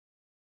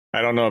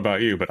I don't know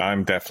about you, but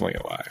I'm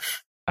definitely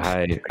alive.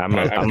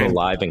 I'm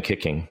alive and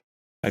kicking.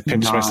 I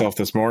pinched myself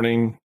this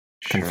morning,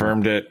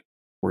 confirmed it.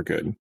 We're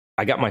good.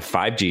 I got my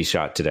 5G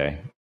shot today.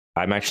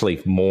 I'm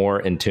actually more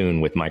in tune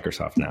with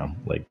Microsoft now.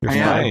 Like, your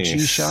 5G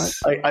shot?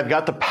 I've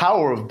got the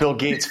power of Bill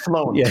Gates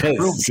flowing.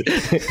 Yes.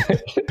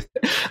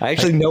 I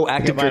actually know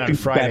active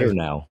directory better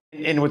now.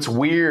 And what's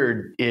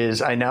weird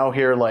is I now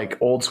hear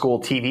like old school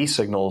TV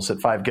signals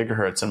at 5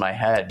 gigahertz in my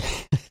head.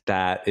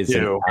 That is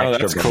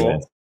that's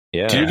cool.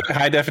 Yeah. Do you do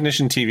high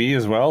definition TV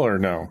as well, or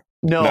no?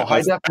 No,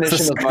 high definition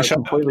is a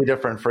completely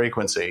different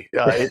frequency.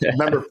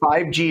 Remember,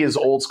 5G is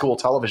old school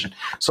television.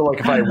 So, like,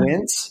 if I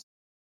wince,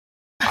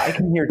 I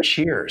can hear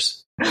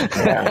cheers.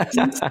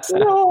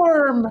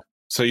 Storm.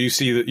 So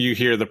you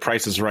hear The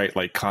Price is Right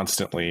like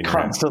constantly,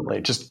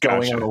 just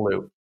going on a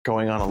loop.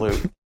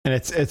 And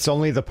it's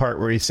only the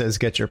part where he says,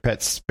 "Get your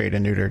pets spayed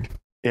and neutered."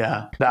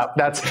 Yeah,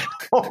 that's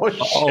only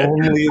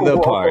the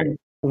part.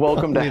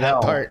 Welcome to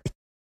hell. That part.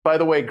 By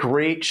the way,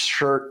 great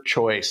shirt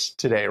choice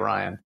today,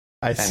 Ryan.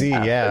 I see.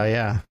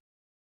 Yeah.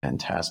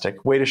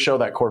 Fantastic. Way to show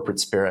that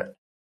corporate spirit.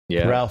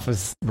 Yeah. Ralph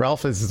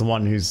is the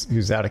one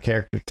who's out of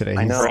character today.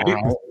 I know.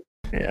 Right?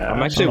 Yeah.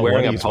 I'm actually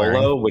wearing a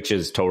polo, which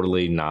is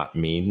totally not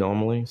me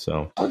normally.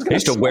 So I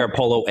used to wear a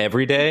polo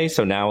every day.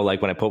 So now,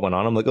 like, when I put one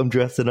on, I'm like, I'm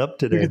dressing up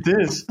today. Look at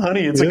this,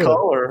 honey. It's a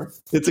collar.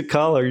 It's a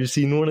collar. You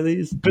seen one of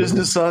these?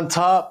 Business on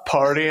top,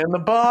 party on the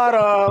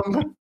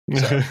bottom.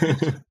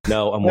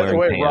 No, I'm wearing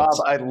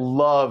pants. Rob, I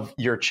love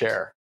your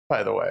chair,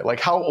 by the way. Like,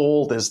 how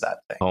old is that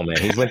thing? Oh, man.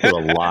 He's went through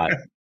a lot.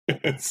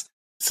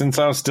 Since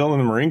I was still in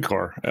the Marine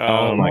Corps.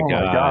 Oh my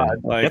God.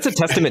 Like, that's a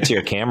testament to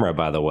your camera,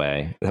 by the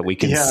way, that we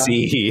can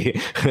see.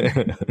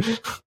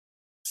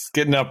 It's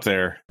getting up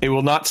there. It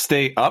will not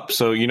stay up.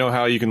 So you know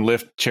how you can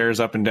lift chairs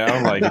up and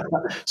down? Like,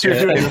 so you're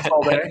doing this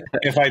all day?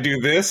 If I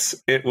do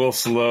this, it will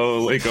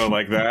slowly go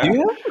like that. Do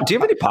you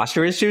have any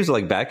posture issues,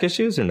 like back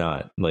issues, or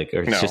not? Like,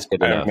 or it's just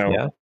good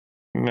enough?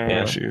 No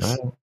issues.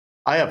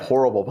 I have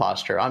horrible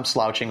posture. I'm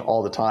slouching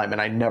all the time,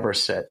 and I never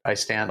sit. I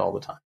stand all the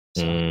time.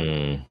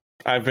 So.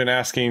 I've been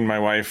asking my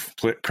wife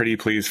pretty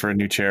please for a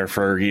new chair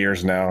for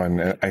years now,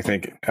 and I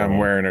think I'm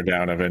wearing her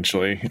down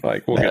eventually.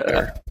 Like, we'll get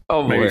there.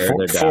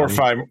 Maybe four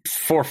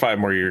or five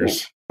more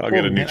years. I'll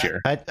get a new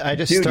chair. I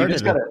just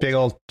started a big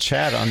old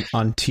chat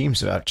on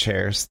Teams about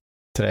chairs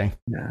today.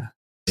 Yeah.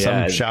 So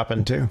I'm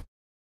shopping too.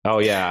 Oh,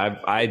 yeah.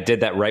 I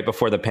did that right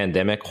before the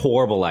pandemic.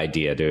 Horrible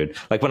idea, dude.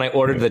 Like, when I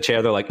ordered the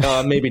chair, they're like,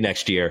 maybe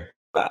next year.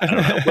 I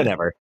don't know,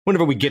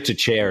 whenever we get to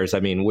chairs, I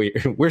mean,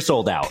 we're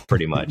sold out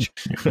pretty much.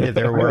 Yeah,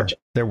 there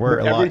were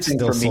a lot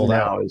still sold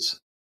out.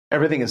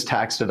 Everything is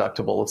tax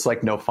deductible. It's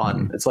like no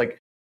fun. It's like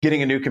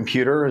getting a new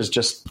computer is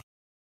just.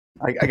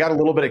 I got a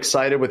little bit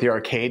excited with the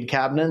arcade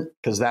cabinet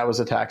because that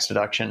was a tax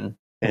deduction,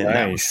 and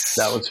nice.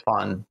 that was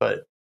fun.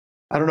 But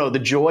I don't know, the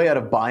joy out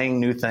of buying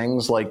new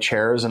things like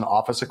chairs and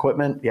office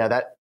equipment.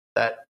 Yeah,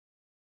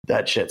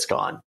 that shit's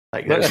gone.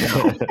 Like,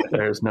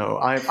 there's no.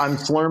 I'm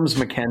Slurms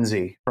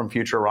McKenzie from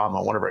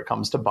Futurama whenever it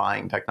comes to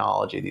buying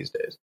technology these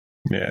days.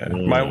 Yeah,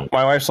 my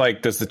wife's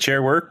like, "Does the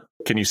chair work?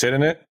 Can you sit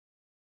in it?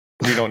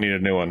 You don't need a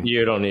new one.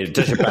 You don't need it.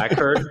 Does your back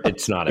hurt?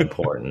 It's not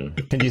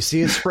important. Can you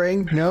see a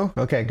spring? No.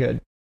 Okay, good.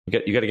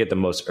 You got to get the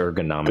most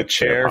ergonomic. The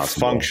chair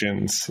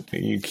functions.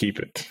 You keep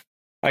it.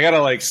 I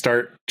gotta like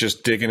start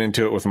just digging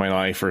into it with my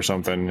knife or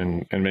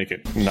something and make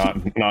it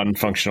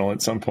non-functional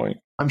at some point.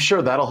 I'm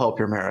sure that'll help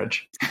your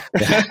marriage.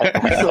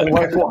 So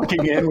wife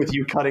walking in with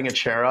you cutting a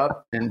chair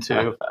up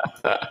into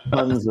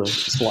tons of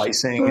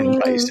slicing and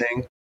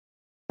dicing.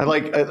 I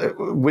like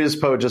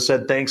Wizpo just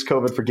said, thanks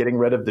COVID for getting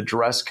rid of the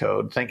dress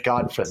code. Thank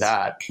God for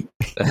that.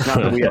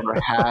 Not that we ever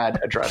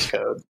had a dress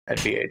code at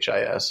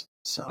BHIS.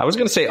 So. I was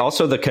going to say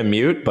also the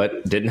commute,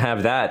 but didn't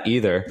have that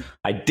either.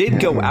 I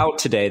did go out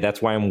today.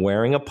 That's why I'm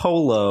wearing a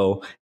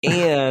polo.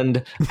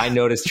 And I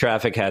noticed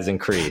traffic has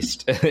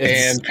increased.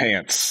 And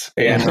pants.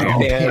 And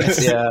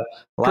pants, yeah.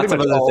 Lots of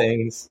other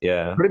things.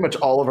 Yeah. Pretty much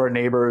all of our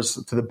neighbors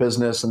to the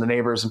business and the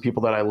neighbors and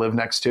people that I live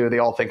next to, they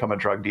all think I'm a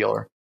drug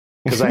dealer.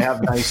 Because I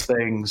have nice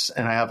things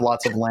and I have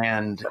lots of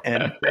land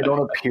and I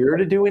don't appear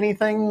to do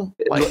anything.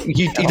 Like,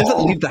 he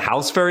doesn't leave the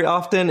house very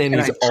often and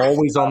he's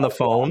always on the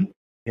phone.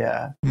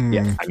 Yeah.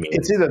 Yeah. I mean,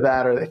 it's either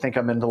that or they think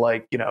I'm into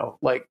like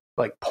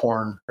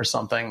porn or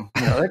something.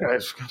 You know, that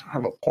guy's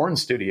have a porn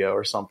studio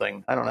or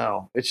something. I don't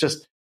know. It's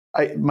just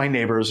my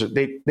neighbors,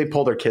 they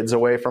pull their kids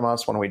away from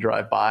us when we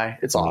drive by.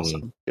 It's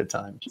awesome. Good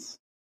times.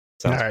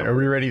 All right. Are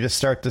we ready to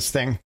start this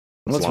thing?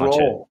 Let's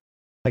roll.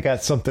 I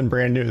got something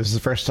brand new. This is the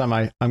first time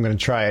I'm going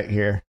to try it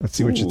here. Let's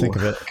see what you think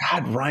of it.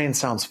 God, Ryan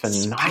sounds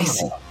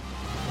phenomenal.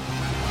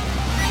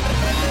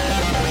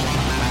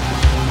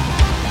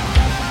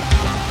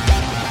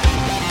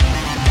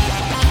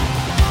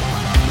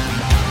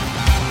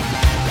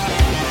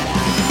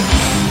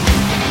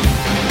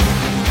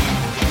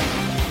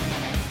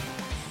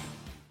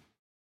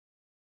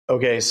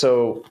 Okay,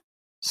 so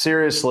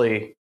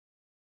seriously,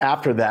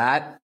 after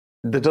that,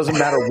 it doesn't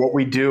matter what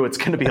we do; it's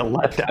going to be a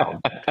letdown.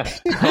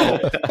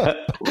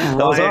 That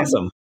was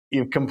awesome.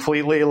 You've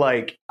completely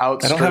like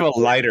outstripped. I don't have a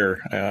lighter.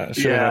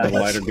 Should have had a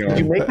lighter going. Did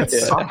you make it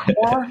suck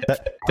more?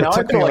 Now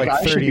I feel like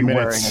I should be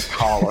wearing a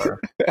collar.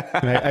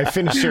 I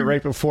finished it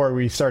right before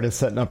we started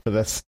setting up for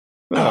this.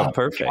 Oh,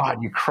 perfect.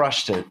 God, you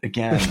crushed it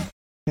again.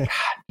 God,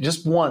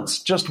 just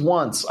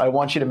once. I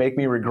want you to make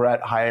me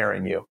regret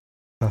hiring you.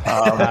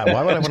 Why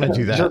would I want to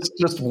do that?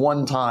 Just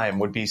one time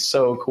would be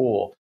so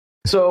cool.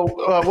 So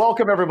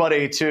welcome,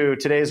 everybody, to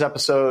today's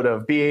episode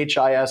of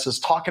BHIS is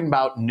Talking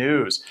About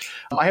News.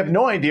 I have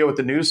no idea what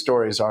the news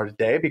stories are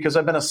today because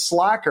I've been a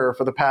slacker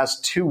for the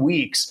past 2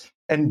 weeks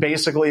and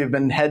basically have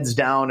been heads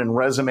down in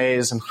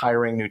resumes and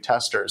hiring new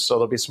testers. So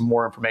there'll be some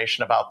more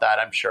information about that,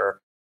 I'm sure,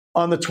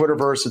 on the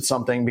Twitterverse at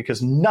something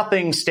because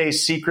nothing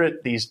stays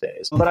secret these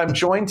days. But I'm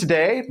joined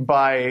today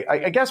by,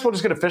 I guess we'll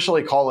just going to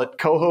officially call it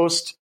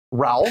co-host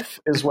Ralph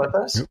is with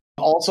us.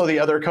 Also, the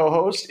other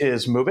co-host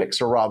is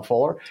Mubix or Rob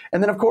Fuller.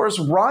 And then, of course,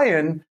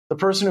 Ryan, the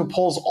person who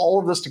pulls all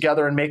of this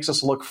together and makes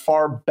us look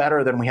far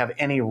better than we have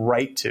any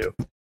right to,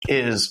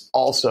 is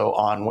also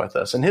on with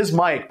us. And his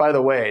mic, by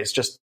the way, is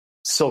just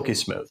silky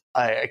smooth.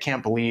 I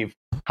can't believe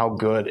how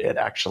good it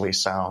actually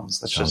sounds.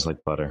 That's Sounds just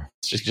like butter.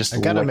 I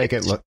gotta make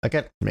it look. I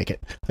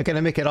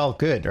gotta make it all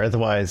good, or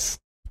otherwise,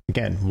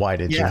 again, why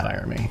did you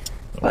hire me?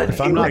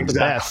 If I'm not the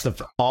best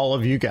of all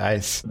of you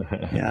guys,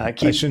 I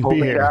keep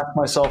hoping to ask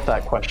myself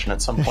that question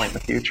at some point in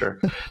the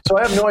future. So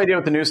I have no idea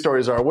what the news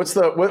stories are. What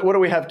do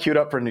we have queued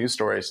up for news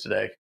stories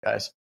today,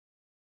 guys?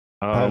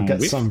 I've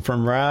got some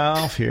from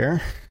Ralph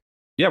here.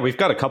 Yeah, we've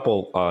got a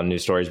couple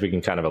news stories we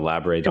can kind of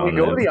elaborate on. Can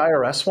we go to the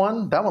IRS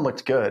one? That one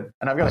looked good.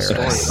 And I've got a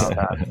story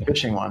about that,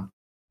 phishing one.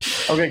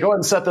 Okay, go ahead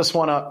and set this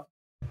one up.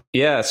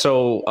 Yeah,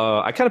 so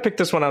I kind of picked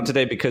this one out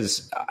today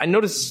because I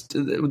noticed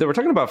they were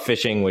talking about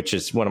phishing, which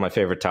is one of my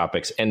favorite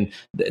topics. And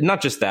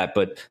not just that,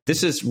 but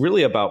this is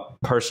really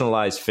about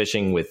personalized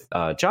phishing with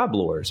job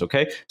lures,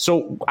 okay?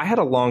 So I had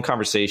a long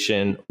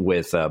conversation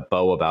with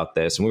Bo about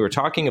this, and we were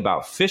talking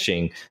about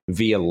phishing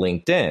via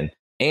LinkedIn.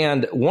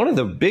 And one of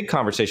the big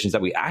conversations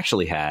that we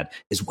actually had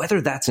is whether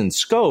that's in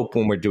scope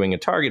when we're doing a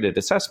targeted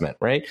assessment,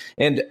 right?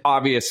 And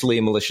obviously,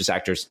 malicious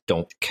actors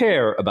don't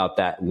care about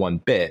that one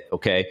bit,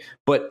 okay?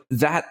 But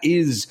that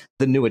is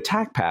the new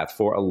attack path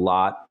for a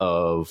lot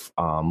of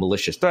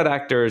malicious threat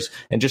actors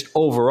and just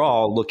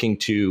overall looking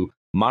to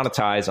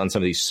monetize on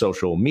some of these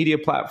social media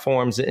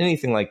platforms and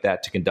anything like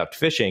that to conduct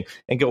phishing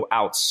and go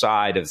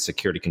outside of the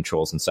security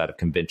controls inside of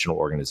conventional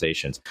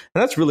organizations.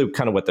 And that's really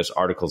kind of what this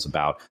article is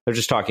about. They're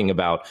just talking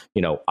about,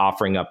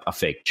 offering up a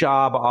fake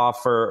job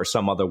offer or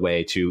some other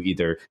way to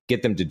either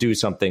get them to do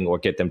something or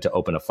get them to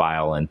open a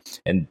file.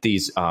 And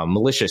these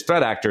malicious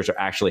threat actors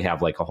actually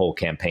have like a whole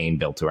campaign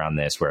built around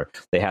this where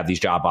they have these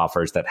job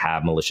offers that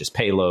have malicious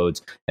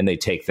payloads and they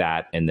take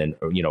that and then,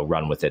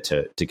 run with it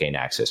to gain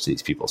access to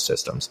these people's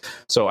systems.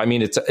 So, I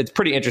mean, it's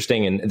pretty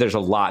interesting, and there's a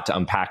lot to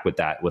unpack with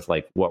that, with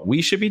like what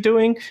we should be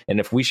doing, and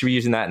if we should be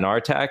using that in our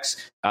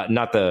attacks,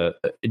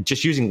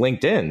 just using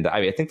LinkedIn.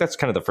 I think that's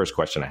kind of the first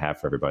question I have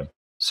for everybody.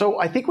 So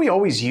I think we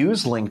always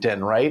use LinkedIn,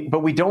 right?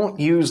 But we don't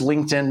use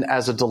LinkedIn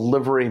as a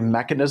delivery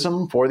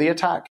mechanism for the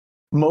attack.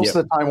 Most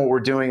of the time, what we're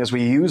doing is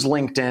we use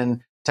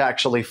LinkedIn to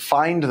actually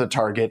find the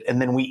target,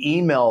 and then we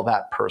email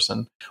that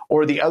person.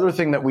 Or the other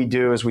thing that we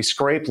do is we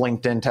scrape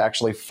LinkedIn to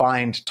actually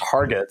find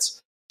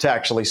targets to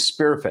actually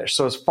spearfish.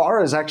 So as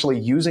far as actually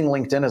using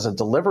LinkedIn as a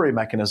delivery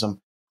mechanism,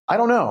 I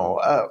don't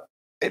know.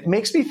 It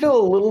makes me feel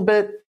a little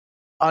bit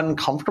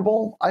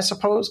uncomfortable, I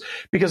suppose,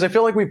 because I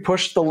feel like we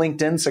pushed the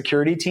LinkedIn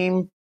security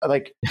team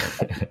like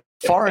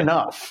far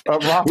enough.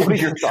 Rob, what are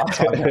your thoughts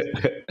on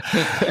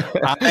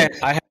it?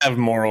 I have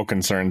moral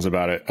concerns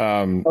about it.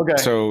 Okay.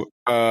 So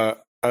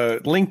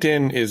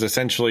LinkedIn is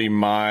essentially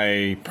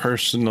my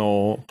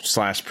personal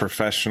 /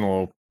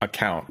 professional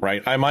account,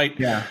 right?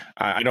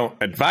 I don't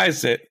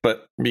advise it,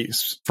 but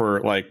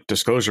for like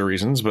disclosure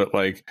reasons, but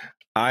like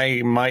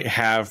I might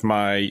have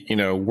my,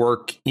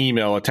 work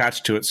email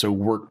attached to it so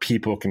work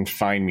people can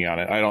find me on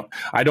it.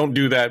 I don't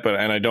do that,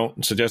 and I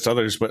don't suggest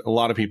others, but a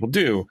lot of people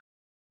do.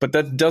 But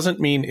that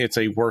doesn't mean it's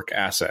a work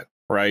asset,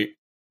 right?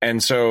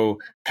 And so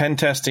pen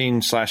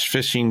testing /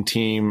 phishing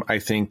team, I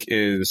think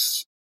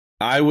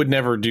I would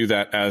never do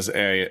that as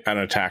an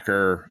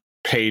attacker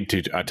paid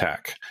to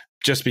attack.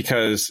 Just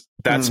because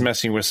that's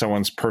messing with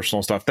someone's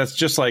personal stuff. That's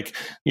just like,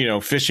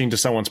 phishing to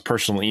someone's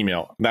personal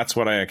email. That's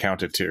what I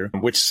account it to,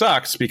 which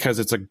sucks because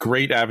it's a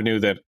great avenue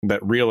that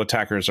real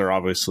attackers are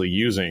obviously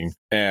using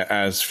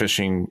as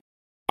phishing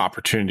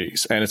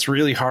opportunities. And it's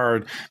really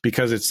hard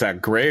because it's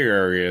that gray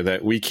area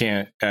that we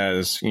can't,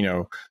 as,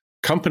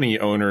 company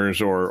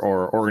owners or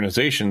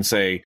organizations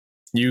say,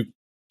 you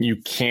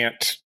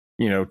can't,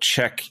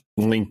 check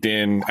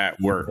LinkedIn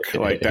at work.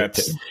 Like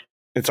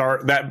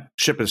that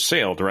ship has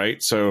sailed,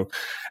 right? So,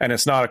 and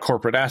it's not a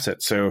corporate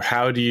asset. So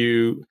how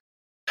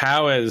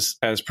as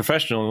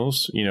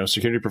professionals,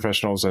 security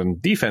professionals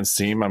and defense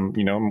team, I'm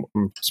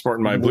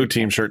sporting my blue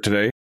team shirt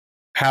today.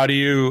 How do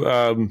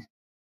you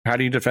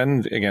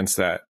defend against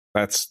that?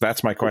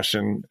 That's my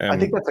question. And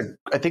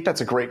I think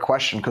that's a great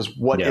question, because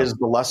what is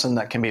the lesson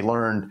that can be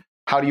learned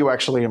how do you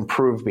actually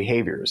improve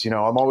behaviors?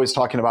 I'm always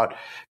talking about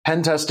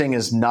pen testing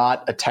is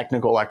not a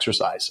technical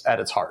exercise at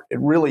its heart. It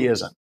really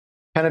isn't.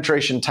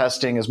 Penetration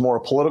testing is more a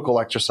political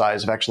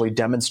exercise of actually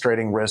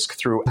demonstrating risk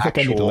through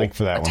actual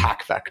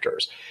attack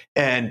vectors.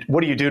 And what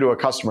do you do to a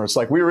customer? It's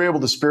like, we were able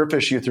to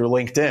spearfish you through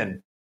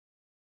LinkedIn.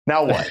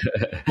 Now what?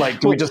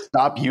 Do we just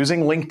stop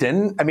using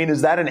LinkedIn? I mean,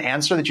 is that an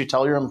answer that you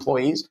tell your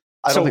employees?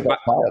 I don't think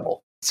that's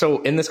viable.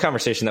 So in this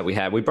conversation that we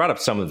had, we brought up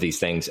some of these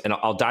things, and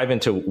I'll dive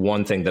into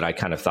one thing that I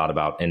kind of thought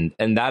about,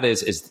 and that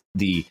is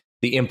the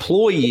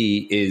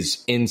employee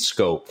is in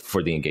scope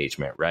for the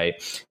engagement, right?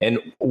 And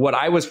what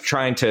I was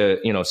trying to,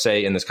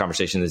 say in this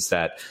conversation is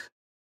that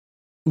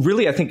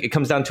really, I think it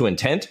comes down to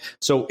intent.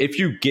 So if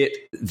you get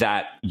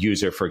that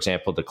user, for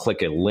example, to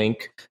click a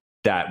link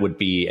that would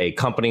be a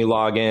company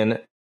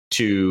login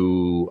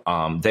to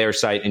their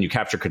site, and you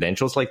capture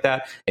credentials like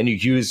that, and you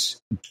use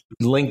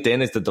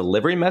LinkedIn as the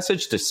delivery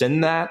message to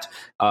send that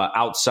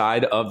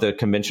outside of the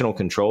conventional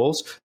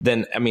controls,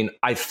 then, I mean,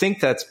 I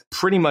think that's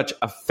pretty much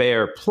a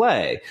fair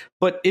play.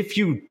 But if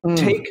you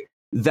take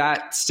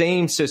that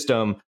same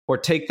system or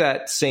take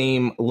that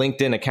same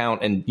LinkedIn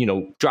account and,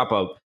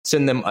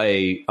 send them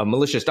a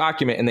malicious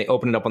document and they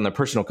open it up on their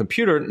personal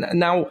computer,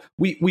 now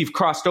we've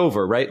crossed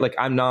over, right? Like,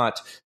 I'm not,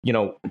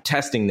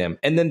 testing them.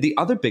 And then the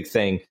other big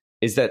thing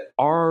is that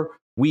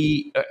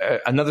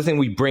another thing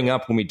we bring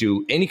up when we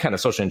do any kind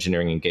of social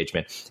engineering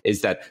engagement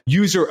is that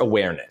user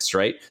awareness,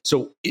 right?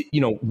 So,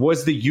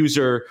 was the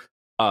user,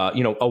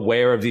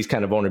 aware of these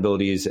kind of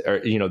vulnerabilities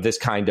or, this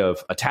kind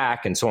of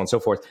attack and so on and so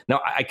forth? Now,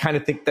 I kind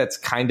of think that's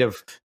kind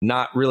of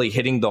not really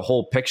hitting the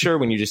whole picture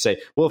when you just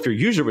say, well, if your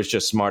user was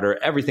just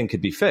smarter, everything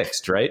could be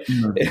fixed, right?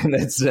 Mm-hmm. And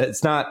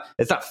it's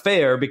not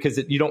fair because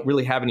you don't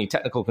really have any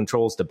technical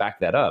controls to back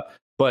that up.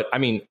 But I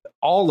mean,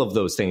 all of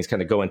those things kind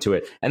of go into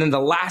it. And then the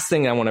last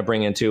thing I want to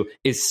bring into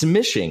is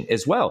smishing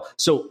as well.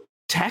 So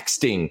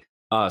texting,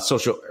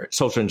 social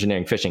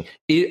engineering, phishing,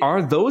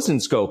 are those in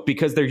scope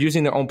because they're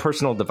using their own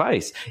personal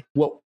device?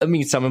 Well, I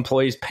mean, some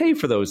employees pay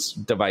for those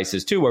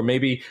devices too, or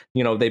maybe,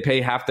 they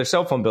pay half their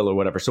cell phone bill or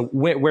whatever. So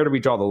where do we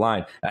draw the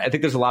line? I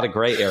think there's a lot of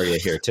gray area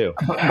here too.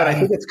 But I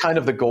think it's kind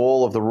of the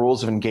goal of the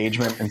rules of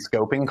engagement and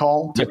scoping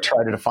call to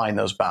try to define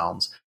those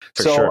bounds.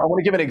 So I want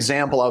to give an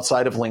example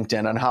outside of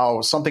LinkedIn on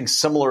how something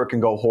similar can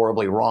go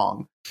horribly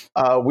wrong.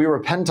 We were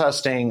pen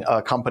testing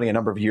a company a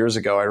number of years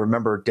ago. I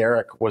remember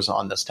Derek was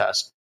on this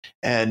test.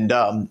 And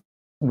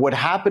what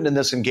happened in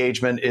this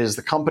engagement is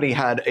the company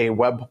had a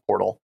web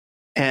portal.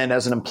 And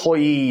as an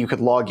employee, you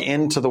could log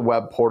into the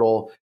web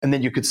portal and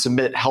then you could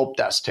submit help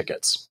desk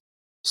tickets.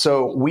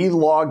 So we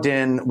logged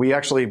in, we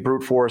actually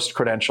brute forced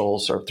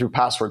credentials or through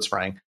password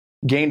spraying,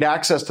 gained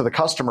access to the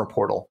customer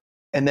portal.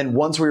 And then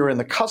once we were in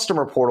the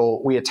customer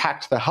portal, we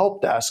attacked the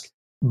help desk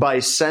by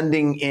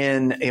sending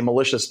in a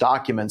malicious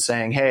document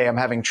saying, hey, I'm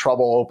having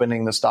trouble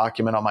opening this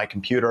document on my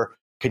computer.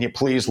 Can you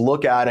please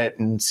look at it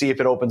and see if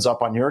it opens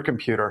up on your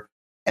computer?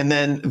 And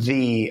then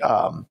the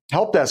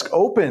help desk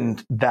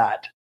opened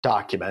that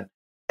document.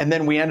 And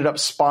then we ended up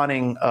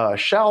spawning a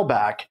shell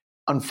back.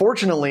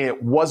 Unfortunately,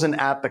 it wasn't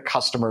at the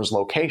customer's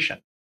location.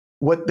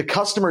 What the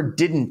customer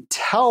didn't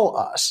tell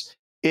us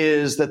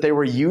is that they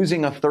were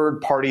using a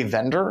third-party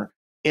vendor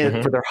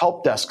for their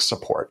help desk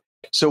support.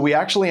 So we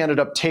actually ended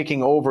up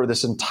taking over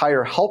this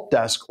entire help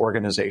desk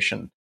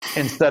organization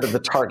instead of the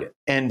target.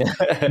 And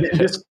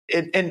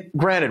and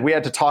granted, we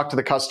had to talk to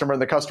the customer,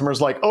 and the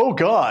customer's like, oh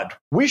God,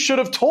 we should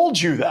have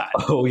told you that.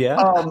 Oh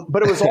yeah.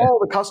 But it was all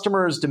the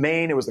customer's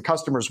domain. It was the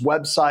customer's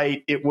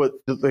website. It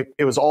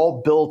was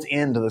all built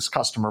into this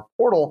customer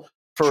portal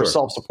for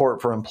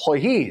self-support for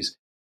employees.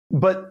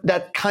 But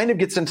that kind of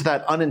gets into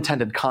that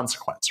unintended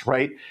consequence,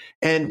 right?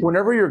 And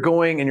whenever you're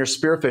going and you're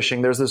spear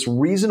phishing, there's this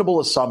reasonable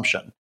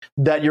assumption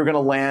that you're going to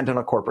land on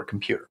a corporate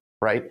computer,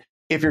 right?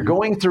 If you're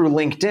going through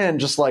LinkedIn,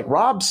 just like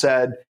Rob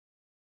said,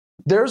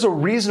 there's a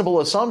reasonable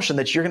assumption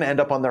that you're going to end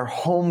up on their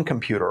home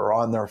computer or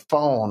on their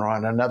phone or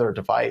on another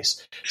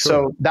device. Sure.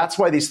 So that's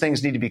why these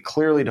things need to be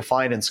clearly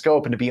defined in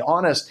scope. And to be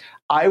honest,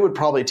 I would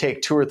probably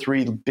take 2 or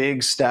 3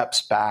 big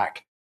steps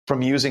back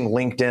from using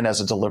LinkedIn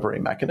as a delivery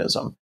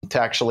mechanism to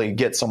actually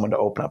get someone to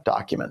open up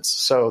documents.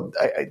 So,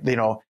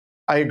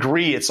 I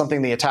agree. It's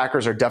something the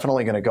attackers are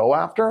definitely going to go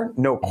after,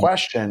 no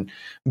question.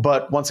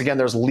 But once again,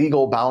 there's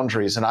legal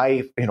boundaries. And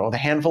the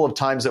handful of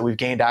times that we've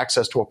gained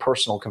access to a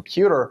personal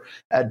computer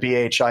at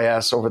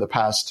BHIS over the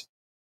past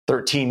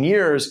 13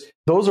 years,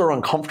 those are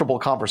uncomfortable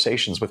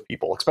conversations with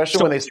people,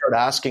 especially when they start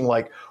asking,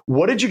 like,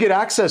 what did you get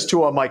access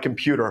to on my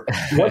computer?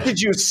 What did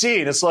you see?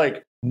 And it's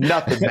like,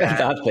 nothing.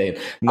 Nothing.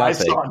 I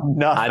saw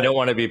nothing. I don't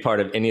want to be part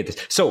of any of this.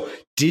 So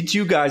did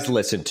you guys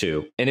listen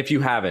to, and if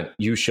you haven't,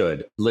 you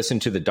should listen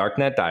to the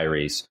Darknet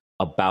Diaries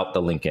about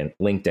the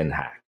LinkedIn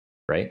hack,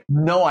 right?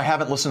 No, I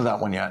haven't listened to that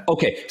one yet.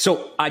 Okay,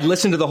 so I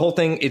listened to the whole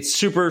thing. It's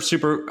super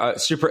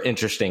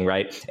interesting,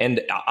 right?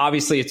 And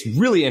obviously, it's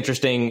really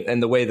interesting in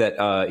the way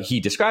that he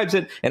describes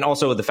it, and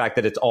also the fact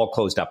that it's all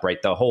closed up,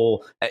 right? The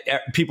whole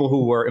people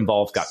who were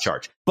involved got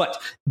charged.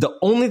 But the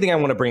only thing I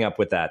want to bring up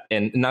with that,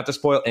 and not to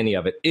spoil any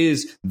of it,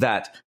 is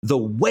that the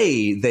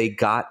way they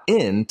got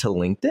into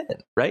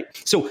LinkedIn, right?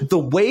 So the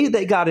way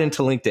they got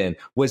into LinkedIn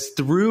was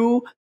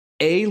through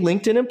a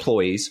LinkedIn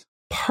employee's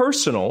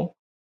personal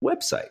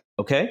website.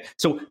 Okay.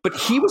 So, but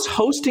he was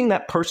hosting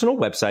that personal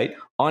website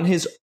on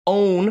his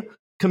own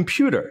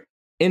computer.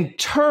 In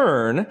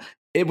turn,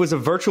 it was a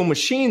virtual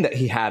machine that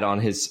he had on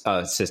his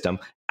system.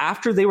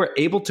 After they were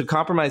able to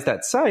compromise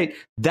that site,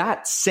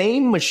 that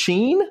same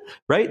machine,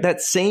 right?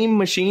 That same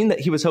machine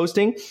that he was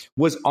hosting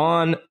was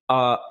on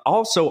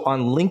also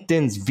on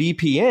LinkedIn's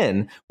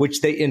VPN, which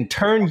they in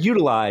turn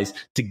utilized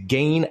to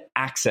gain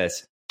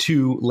access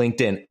to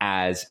LinkedIn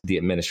as the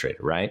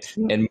administrator, right?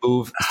 And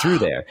move through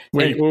there.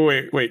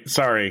 Wait.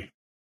 Sorry.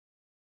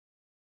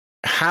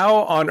 How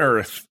on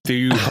earth do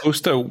you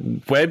host a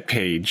web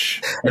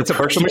page? It's a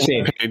virtual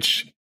machine.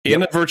 Page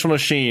in a virtual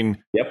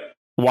machine. Yep.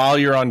 While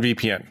you're on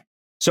VPN.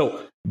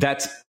 So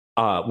that's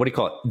what do you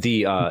call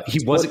it?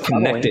 He wasn't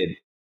connected.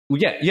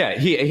 Yeah.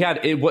 He had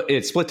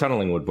it. Split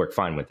tunneling would work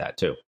fine with that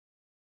too.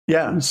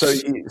 Yeah. So.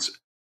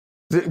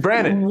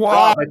 Brandon,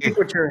 Rob, I think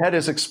what your head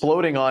is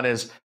exploding on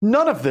is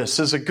none of this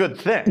is a good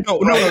thing. No,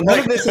 none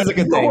of this is a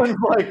good thing. One's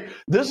like,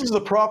 this is the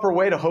proper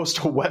way to host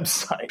a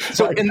website.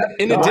 So like,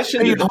 in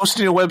addition, you're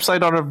hosting a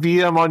website on a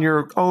VM on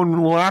your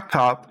own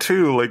laptop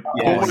too. Like,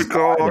 oh my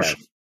gosh.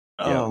 Yes.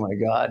 Oh my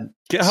God.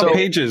 GitHub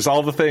pages,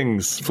 all the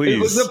things, please. It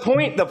was the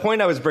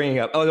point I was bringing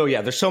up. Oh no,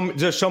 yeah. There's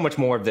so much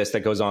more of this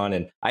that goes on,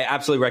 and I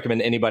absolutely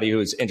recommend anybody who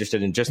is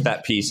interested in just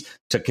that piece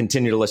to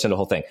continue to listen to the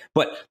whole thing.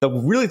 But the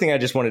really thing I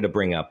just wanted to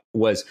bring up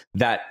was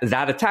that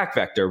attack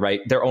vector,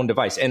 right? Their own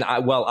device. And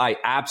I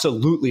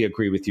absolutely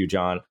agree with you,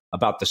 John,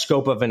 about the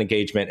scope of an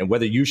engagement and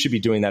whether you should be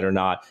doing that or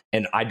not.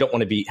 And I don't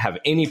want to have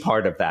any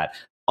part of that.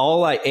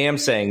 All I am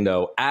saying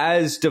though,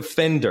 as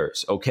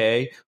defenders,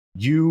 okay,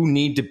 you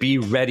need to be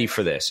ready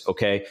for this,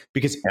 okay?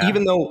 Because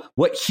even though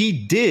what he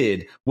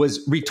did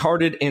was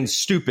retarded and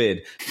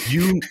stupid,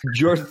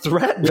 your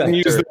threat vector... Didn't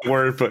use the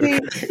word, but...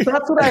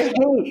 That's what I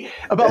hate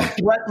about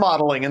threat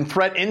modeling and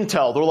threat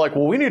intel. They're like,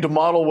 well, we need to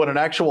model what an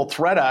actual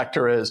threat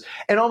actor is.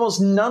 And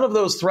almost none of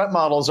those threat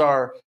models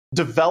are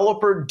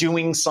developer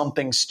doing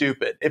something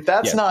stupid. If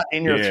that's not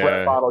in your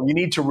threat model, you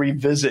need to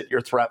revisit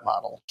your threat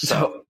model.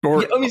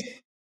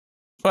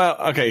 Well,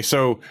 okay,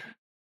 so...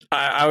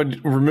 I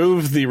would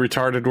remove the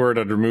retarded word.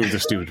 I'd remove the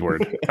stupid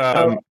word.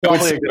 Probably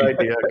a good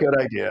idea. Good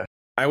idea.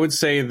 I would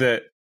say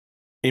that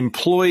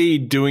employee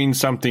doing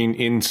something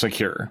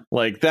insecure,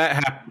 like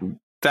that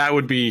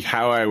would be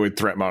how I would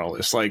threat model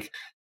this. Like,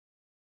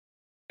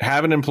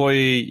 have an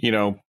employee, he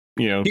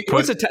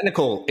was a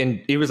technical,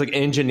 and he was like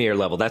engineer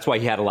level. That's why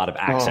he had a lot of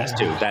access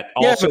to that.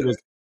 Also was.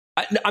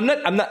 I'm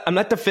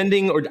not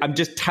defending, or I'm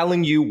just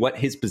telling you what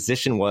his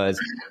position was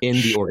in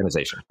the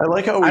organization. I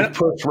like how we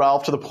pushed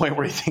Ralph to the point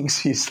where he thinks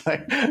he's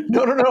like,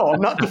 no,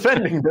 I'm not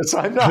defending this.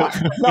 I'm not.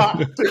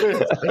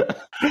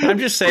 I'm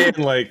just saying,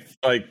 like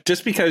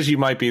just because you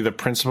might be the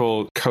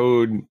principal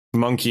code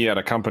monkey at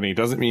a company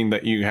doesn't mean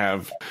that you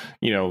have,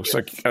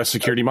 a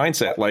security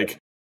mindset. Like,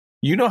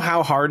 you know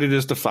how hard it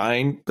is to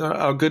find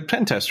a good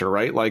pen tester,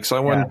 right? Like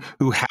someone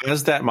who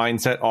has that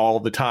mindset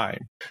all the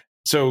time.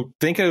 So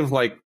think of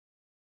like,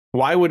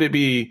 why would it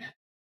be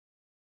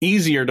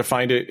easier to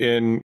find it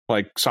in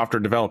like software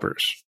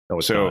developers?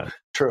 True.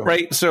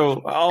 Right.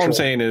 So all I'm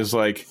saying is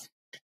like,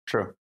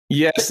 true.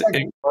 Yes,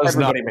 it was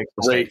not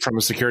great from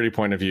a security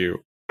point of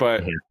view,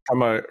 but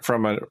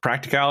from a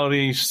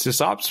practicality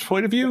sysops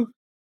point of view,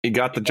 it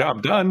got the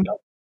job done.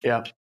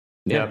 Yeah,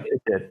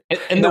 it did.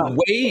 And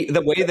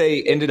the way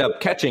they ended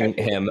up catching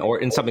him, or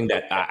in something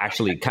that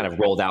actually kind of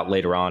rolled out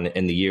later on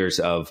in the years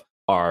of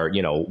our,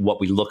 what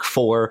we look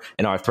for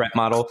in our threat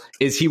model,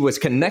 is he was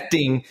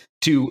connecting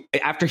to,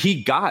 after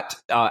he got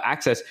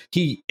access,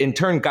 he in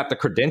turn got the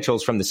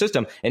credentials from the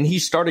system, and he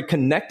started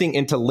connecting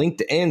into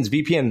LinkedIn's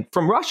VPN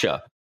from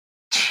Russia.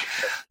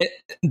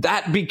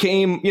 That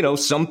became,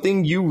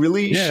 something you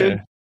really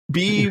should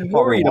be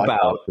worried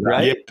about,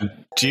 right? Yeah.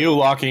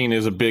 Geo-locking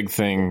is a big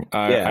thing.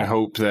 I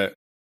hope that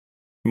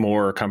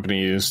more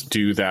companies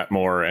do that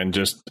more, and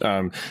just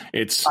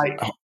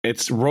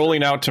it's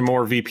rolling out to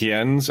more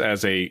VPNs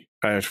as a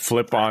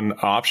flip-on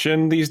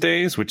option these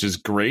days, which is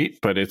great,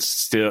 but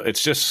it's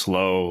just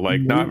slow.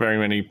 Like not very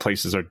many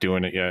places are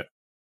doing it yet.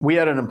 We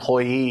had an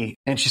employee,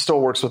 and she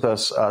still works with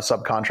us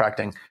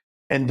subcontracting.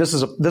 And this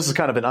is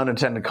kind of an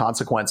unintended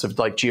consequence of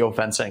like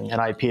geofencing and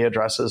IP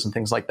addresses and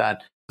things like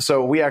that.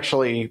 So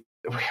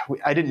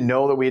I didn't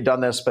know that we had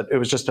done this, but it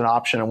was just an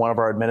option, and one of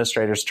our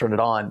administrators turned it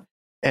on.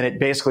 And it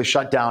basically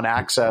shut down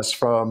access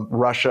from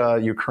Russia,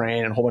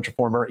 Ukraine, and a whole bunch of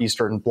former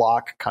Eastern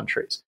Bloc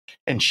countries.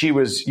 And she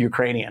was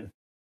Ukrainian.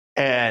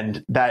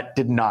 And that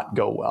did not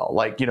go well.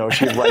 Like,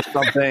 she'd write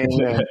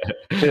something, and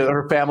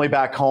her family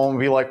back home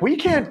would be like, we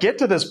can't get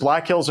to this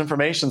Black Hills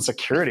Information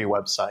Security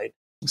website.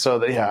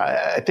 So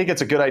yeah, I think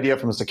it's a good idea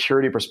from a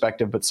security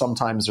perspective, but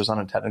sometimes there's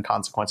unintended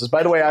consequences.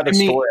 By the way, I have a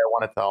story I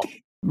want to tell.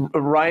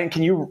 Ryan,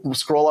 can you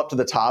scroll up to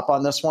the top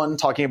on this one,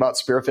 talking about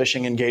spear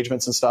phishing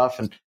engagements and stuff?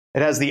 And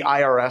it has the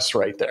IRS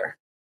right there.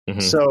 Mm-hmm.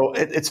 So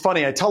it's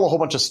funny. I tell a whole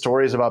bunch of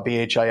stories about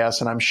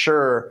BHIS, and I'm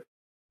sure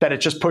that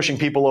it's just pushing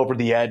people over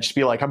the edge to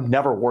be like, I'm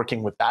never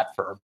working with that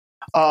firm.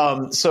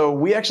 So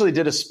we actually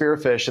did a spear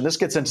phish, and this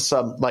gets into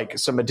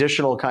some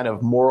additional kind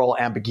of moral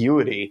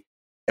ambiguity,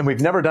 and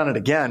we've never done it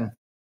again.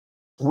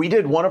 We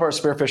did one of our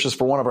spear phishes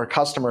for one of our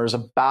customers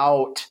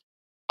about,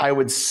 I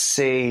would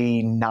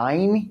say,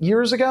 9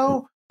 years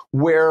ago,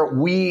 where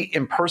we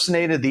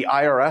impersonated the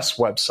IRS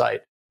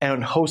website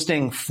and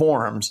hosting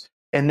forms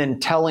and then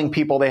telling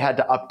people they had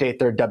to update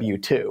their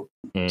W-2.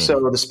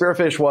 So the spear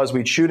phish was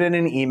we'd shoot in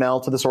an email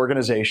to this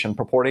organization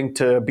purporting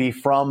to be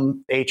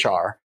from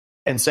HR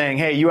and saying,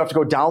 hey, you have to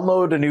go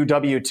download a new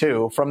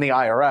W-2 from the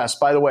IRS.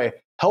 By the way,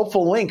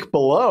 helpful link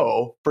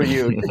below for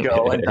you to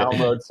go and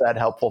download said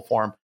helpful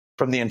form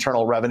from the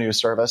Internal Revenue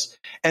Service.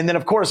 And then,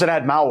 of course, it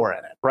had malware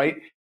in it, right?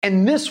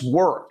 And this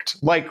worked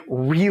like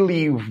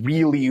really,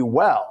 really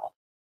well.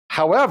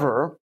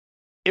 However,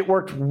 it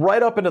worked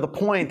right up into the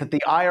point that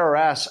the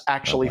IRS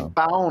actually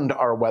found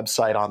our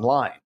website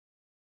online.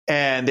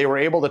 And they were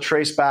able to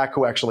trace back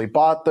who actually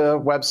bought the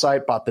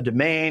website, bought the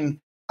domain.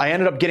 I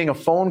ended up getting a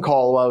phone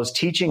call while I was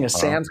teaching a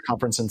SANS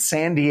conference in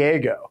San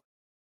Diego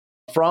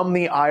from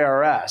the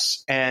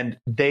IRS. And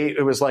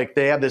it was like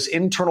they had this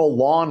internal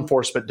law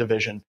enforcement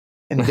division,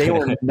 and they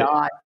were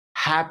not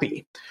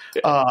happy.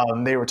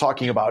 They were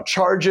talking about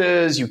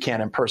charges. You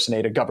can't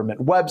impersonate a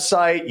government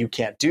website. You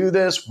can't do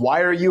this.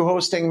 Why are you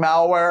hosting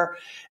malware?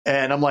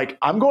 And I'm like,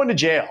 I'm going to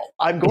jail.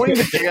 I'm going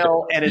to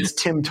jail, and it's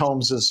Tim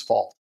Tomes's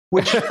fault.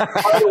 Which,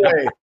 by the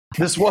way,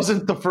 this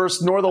wasn't the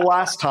first nor the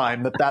last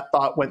time that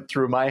thought went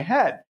through my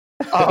head.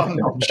 No,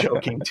 I'm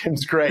joking.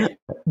 Tim's great.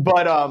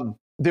 But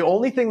the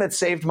only thing that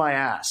saved my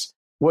ass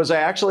was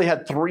I actually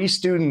had 3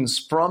 students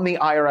from the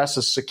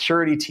IRS's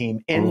security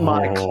team in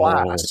my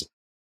class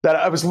that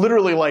I was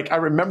literally like, I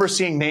remember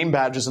seeing name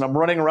badges, and I'm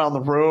running around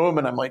the room,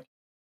 and I'm like,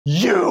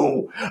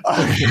 you,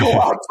 go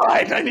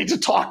outside. I need to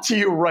talk to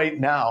you right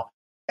now.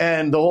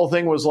 And the whole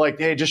thing was like,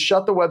 hey, just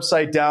shut the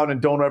website down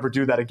and don't ever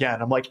do that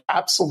again. I'm like,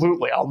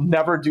 absolutely, I'll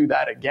never do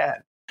that again.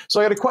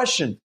 So I got a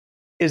question.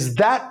 Is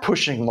that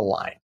pushing the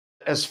line?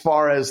 As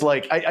far as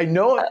like, I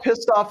know it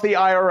pissed off the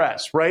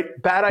IRS, right?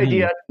 Bad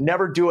idea,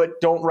 never do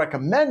it, don't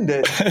recommend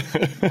it.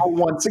 But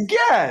once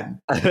again,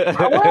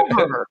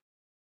 however,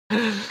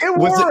 it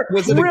worked.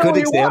 Was it a really good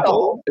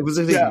example? Well. Was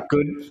it a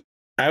good?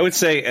 I would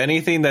say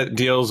anything that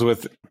deals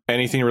with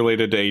anything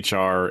related to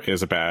HR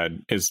is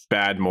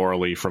bad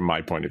morally from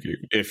my point of view.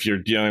 If you're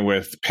dealing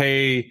with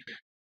pay,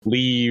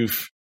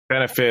 leave,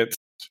 benefits,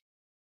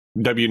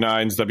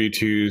 W-9s,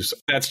 W-2s,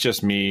 that's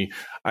just me.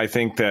 I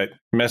think that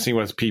messing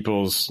with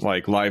people's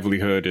like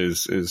livelihood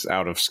is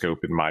out of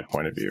scope in my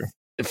point of view.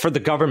 For the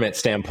government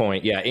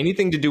standpoint, yeah,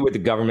 anything to do with the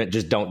government,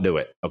 just don't do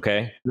it,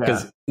 okay?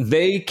 Because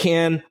they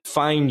can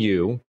fine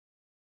you.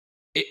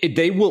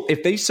 They will,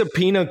 if they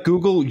subpoena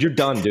Google, you're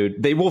done,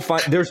 dude. They will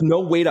find. There's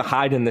no way to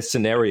hide in this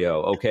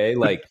scenario. Okay,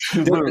 like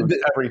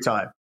every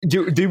time,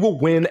 they will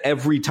win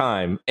every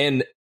time.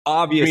 And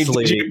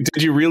obviously,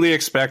 did you really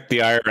expect the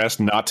IRS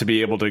not to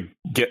be able to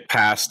get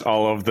past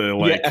all of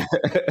the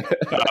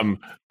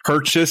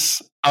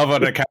purchase of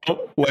an account?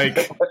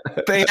 Like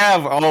they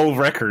have all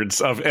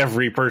records of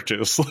every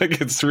purchase. Like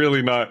it's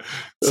really not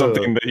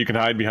something that you can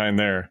hide behind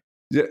there.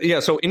 Yeah,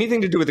 so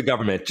anything to do with the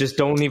government, just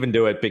don't even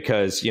do it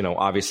because,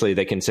 obviously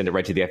they can send it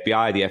right to the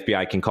FBI. The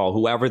FBI can call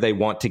whoever they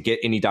want to get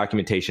any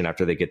documentation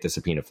after they get the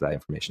subpoena for that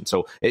information.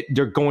 So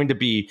they're going to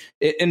be,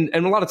 and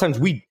a lot of times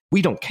we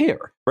don't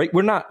care, right?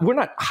 We're not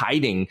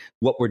hiding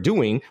what we're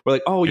doing. We're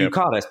like, oh, you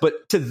caught us.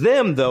 But to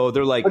them, though,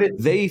 they're like,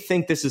 they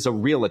think this is a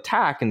real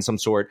attack in some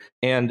sort,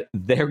 and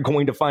they're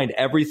going to find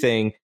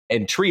everything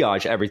and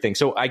triage everything.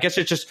 So I guess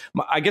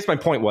my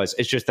point was,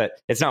 it's just that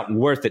it's not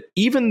worth it,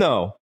 even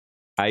though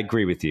I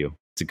agree with you.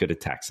 It's a good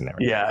attack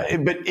scenario. Yeah,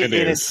 but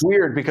it's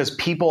weird because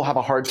people have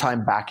a hard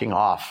time backing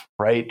off,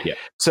 right? Yeah.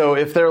 So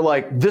if they're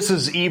like, this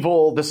is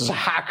evil, this is a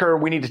hacker,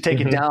 we need to take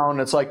it down.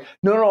 It's like,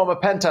 no, I'm a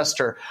pen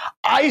tester.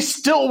 I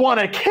still want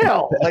to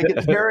kill. Like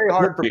it's very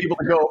hard for people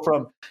to go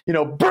from,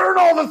 burn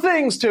all the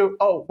things to,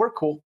 oh, we're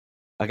cool.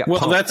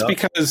 Well, that's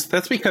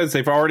because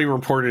they've already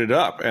reported it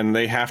up and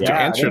they have to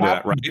answer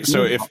that, right?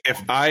 So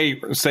if I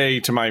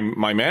say to my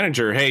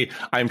manager, hey,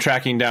 I'm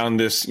tracking down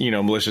this,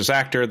 malicious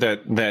actor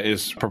that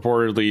is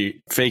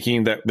purportedly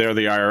faking that they're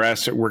the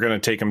IRS, we're going to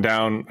take them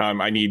down.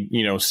 I need,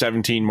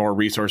 17 more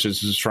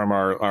resources from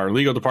our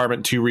legal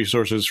department, 2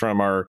 resources from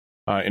our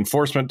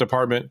enforcement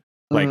department.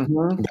 Like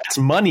that's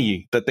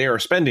money that they are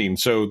spending.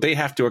 So they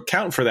have to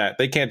account for that.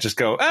 They can't just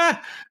go,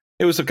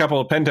 it was a couple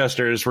of pen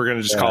testers. We're going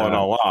to just call it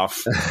all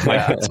off.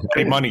 Like it's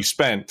money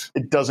spent.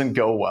 It doesn't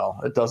go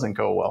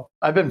well.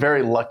 I've been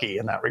very lucky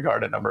in that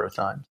regard a number of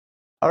times.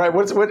 All right.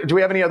 What do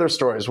we have any other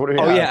stories? What do we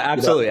have? Yeah,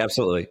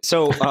 absolutely.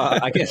 So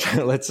I guess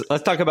let's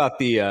talk about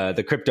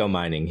the crypto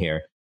mining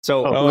here.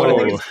 So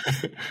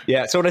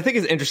what I think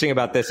is interesting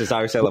about this is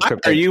obviously I love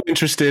crypto. Are you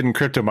interested in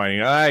crypto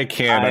mining? I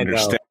can't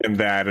understand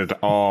that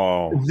at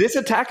all. This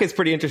attack is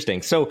pretty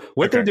interesting. So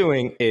what they're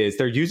doing is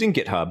they're using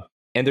GitHub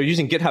and they're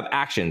using GitHub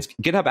Actions.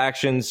 GitHub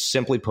Actions,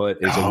 simply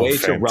put, is a way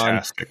to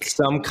run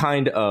some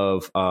kind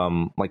of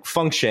like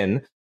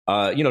function,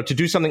 to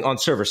do something on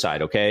server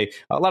side. Okay,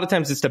 a lot of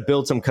times it's to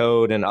build some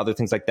code and other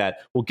things like that.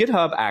 Well,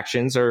 GitHub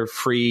Actions are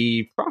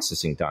free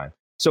processing time.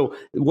 So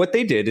what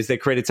they did is they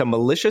created some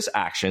malicious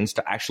actions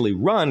to actually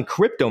run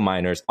crypto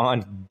miners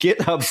on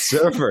GitHub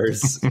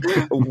servers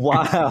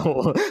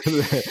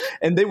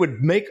and they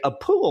would make a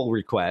pull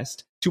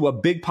request to a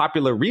big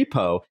popular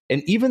repo.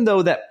 And even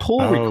though that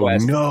pull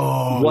request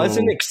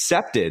wasn't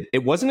accepted,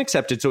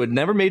 so it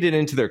never made it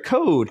into their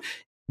code,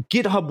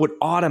 GitHub would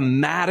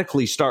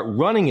automatically start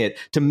running it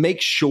to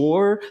make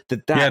sure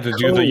that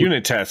do the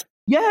unit test.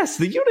 Yes,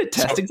 the unit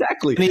test,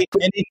 exactly.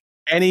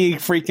 Any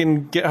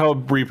freaking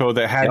GitHub repo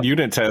that had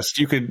unit tests,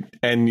 you could,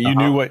 and you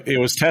knew what it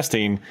was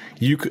testing,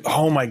 you could,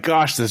 oh my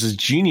gosh, this is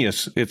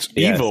genius. It's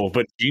evil,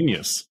 but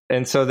genius.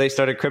 And so they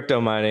started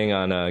crypto mining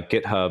on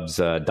GitHub's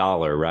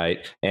dollar, right?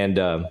 And,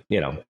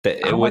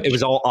 it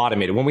was all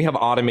automated. When we have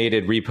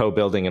automated repo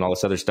building and all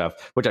this other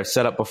stuff, which I've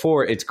set up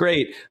before, it's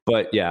great.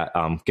 But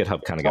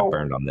GitHub kind of got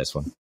burned on this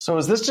one. So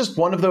is this just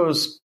one of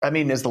those,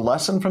 is the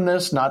lesson from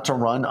this not to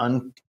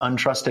run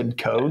untrusted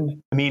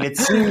code? I mean,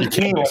 it's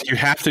you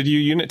have to do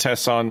unit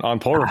tests on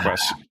pull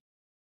requests.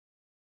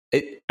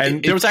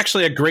 There was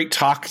actually a great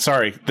talk.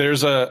 Sorry, there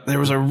was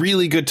a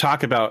really good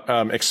talk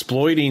about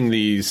exploiting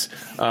these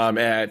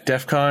at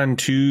DEF CON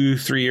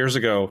 2-3 years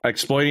ago,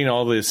 exploiting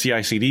all the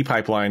CI/CD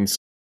pipelines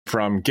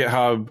from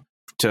GitHub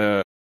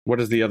to, what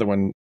is the other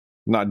one?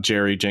 Not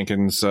Jerry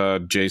Jenkins,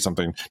 J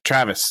something,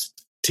 Travis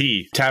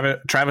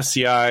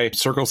CI,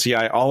 Circle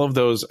CI. All of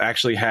those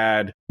actually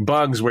had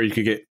bugs where you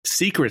could get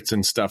secrets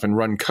and stuff and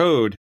run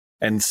code.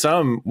 And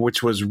some,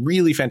 which was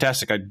really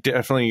fantastic. I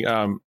definitely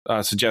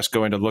suggest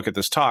going to look at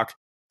this talk.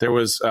 There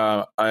was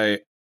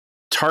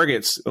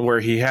targets where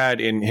he had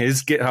in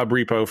his GitHub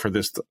repo for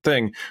this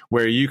thing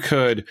where you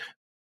could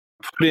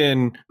put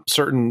in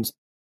certain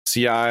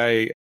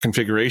CI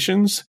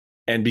configurations.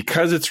 And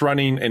because it's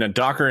running in a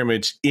Docker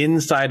image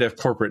inside of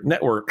corporate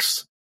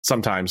networks,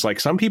 sometimes,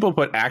 like some people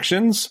put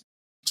actions.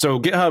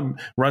 So GitHub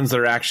runs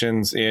their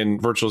actions in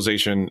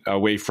virtualization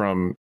away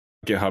from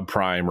GitHub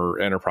Prime or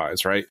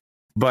Enterprise, right?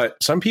 But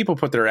some people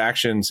put their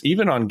actions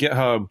even on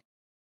GitHub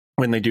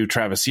when they do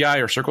Travis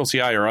CI or Circle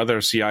CI or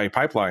other CI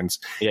pipelines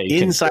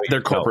inside their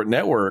corporate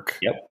network,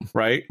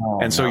 right?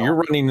 So you're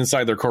running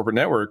inside their corporate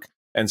network.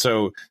 And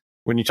so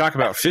when you talk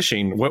about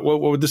phishing, what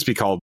would this be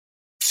called?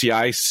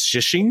 CI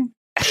shishing?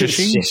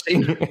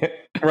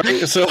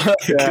 Right? So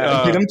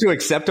get them to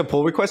accept a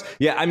pull request?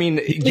 Yeah, I mean,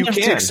 you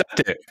can accept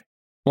it.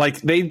 Like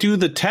they do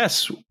the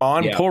tests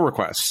on pull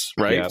requests,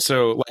 right? Yeah.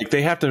 So like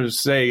they have to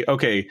say,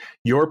 okay,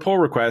 your pull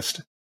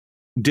request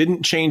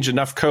didn't change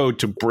enough code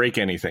to break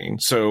anything,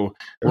 so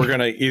we're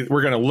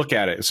gonna look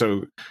at it.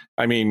 So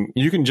I mean,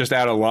 you can just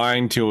add a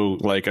line to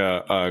like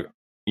an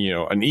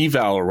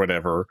eval or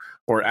whatever,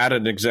 or add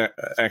an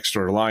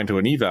extra line to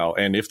an eval,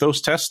 and if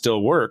those tests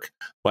still work,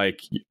 like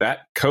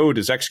that code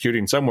is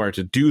executing somewhere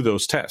to do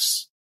those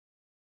tests.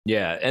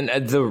 Yeah, and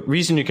the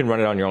reason you can run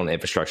it on your own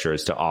infrastructure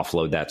is to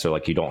offload that, so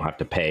like you don't have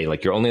to pay.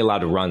 Like you're only allowed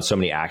to run so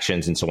many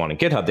actions and so on in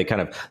GitHub. They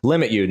kind of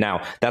limit you.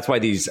 Now, that's why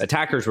these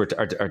attackers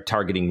are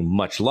targeting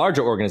much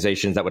larger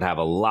organizations that would have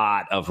a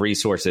lot of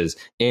resources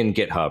in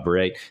GitHub,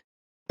 right?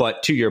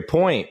 But to your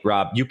point,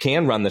 Rob, you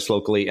can run this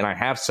locally, and I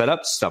have set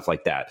up stuff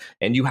like that.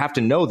 And you have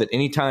to know that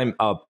anytime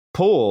a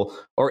pull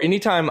or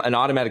anytime an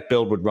automatic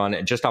build would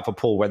run just off a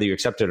pull, whether you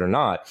accept it or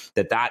not,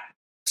 that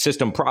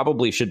system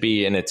probably should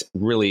be in its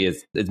really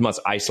as much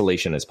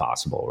isolation as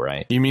possible,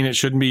 right? You mean it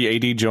shouldn't be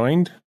AD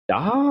joined?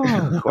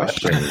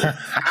 Question.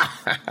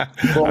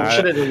 Well,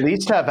 should it at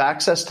least have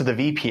access to the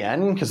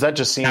VPN? Because that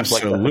just seems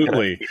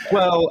absolutely.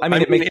 Well, I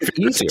mean, it makes it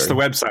easier. Test the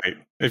website.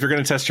 If you're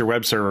going to test your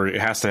web server,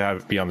 it has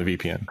to be on the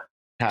VPN.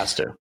 Has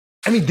to.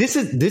 I mean, this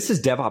is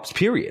DevOps,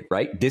 period,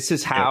 right? This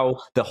is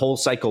how the whole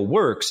cycle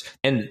works.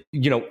 And,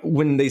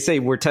 when they say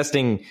we're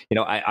testing,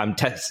 I'm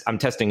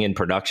testing in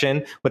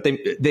production, but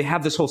they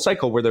have this whole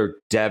cycle where they're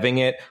deving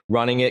it,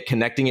 running it,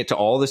 connecting it to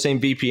all the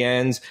same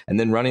VPNs, and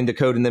then running the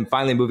code, and then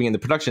finally moving into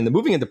production. The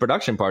moving into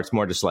production part's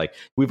more just like,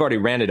 we've already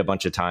ran it a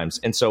bunch of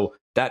times. And so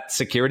that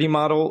security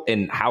model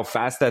and how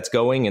fast that's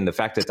going and the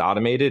fact that it's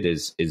automated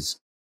is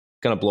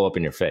going to blow up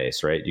in your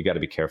face, right? You got to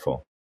be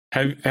careful.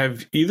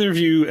 Have either of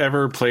you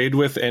ever played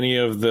with any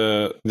of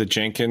the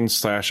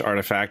Jenkins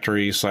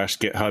 /Artifactory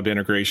 /GitHub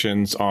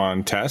integrations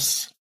on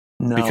tests?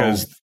 No,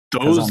 because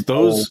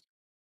those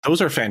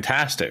are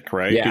fantastic,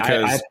 right? Yeah,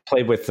 because I've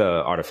played with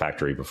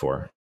Artifactory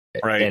before,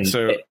 right? And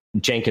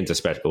Jenkins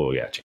especially. Oh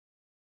yeah.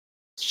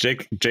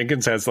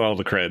 Jenkins has all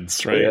the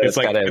creds, right? Yeah, it's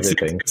like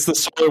everything. It's the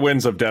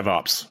SolarWinds of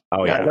DevOps.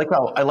 Oh yeah,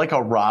 I like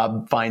how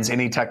Rob finds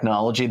any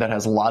technology that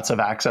has lots of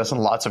access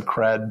and lots of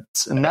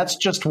creds, and that's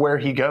just where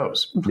he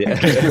goes. Yeah.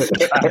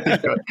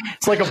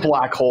 It's like a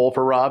black hole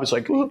for Rob. It's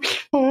like, well,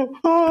 I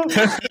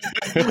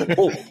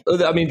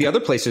mean, the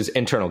other place is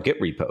internal Git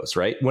repos,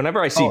 right?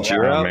 Whenever I see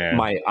Jira,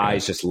 my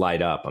eyes just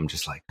light up. I'm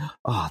just like,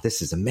 oh,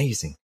 this is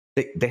amazing.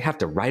 They have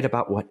to write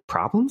about what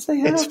problems they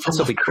have. It's full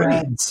of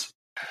creds.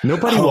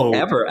 Nobody will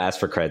ever ask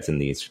for creds in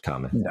these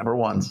comments. Never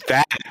once.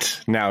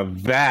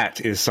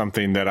 That is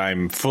something that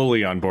I'm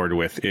fully on board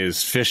with, is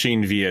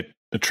phishing via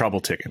the trouble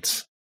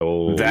tickets.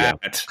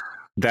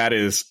 That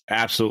is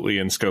absolutely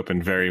in scope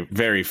and very,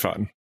 very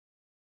fun.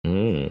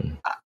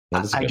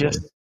 I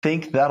just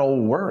think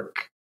that'll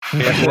work.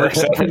 It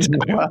works every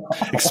time.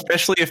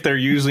 Especially if they're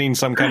using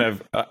some kind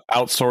of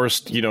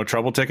outsourced,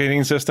 trouble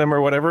ticketing system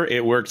or whatever.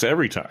 It works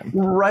every time.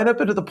 Right up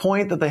into the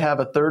point that they have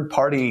a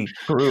third-party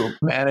group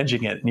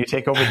managing it, and you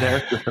take over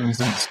their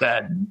systems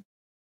instead.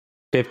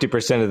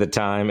 50% of the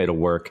time, it'll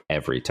work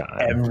every time.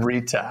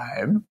 Every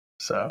time.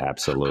 So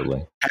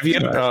absolutely. Have you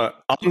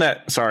on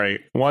that?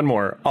 Sorry, one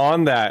more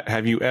on that.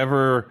 Have you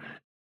ever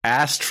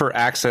asked for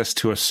access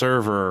to a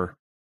server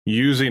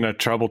using a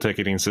trouble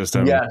ticketing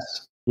system?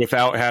 Yes.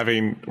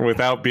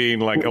 Without being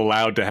like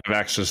allowed to have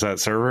access to that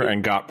server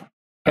and got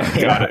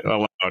it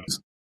allowed.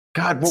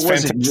 God, what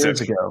was it years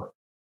ago?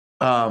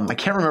 I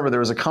can't remember. There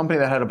was a company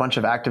that had a bunch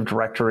of Active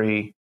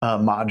Directory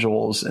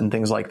modules and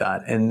things like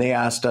that. And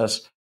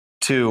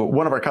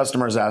one of our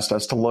customers asked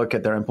us to look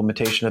at their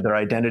implementation of their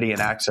identity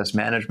and access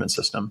management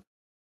system.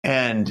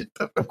 And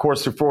of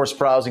course, through forced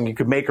browsing, you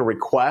could make a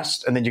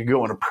request and then you could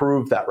go and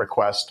approve that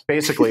request.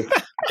 Basically,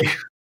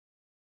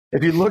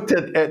 if you looked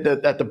at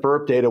the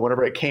burp data,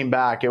 whenever it came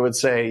back, it would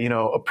say,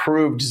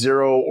 approved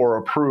 0 or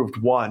approved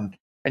 1.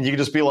 And you could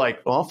just be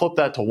like, well, I'll flip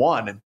that to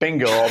 1. And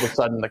bingo, all of a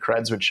sudden the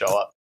creds would show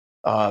up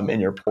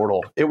in your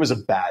portal. It was a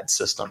bad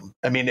system.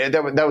 I mean,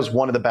 that was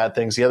one of the bad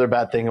things. The other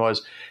bad thing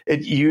was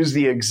it used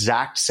the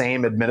exact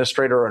same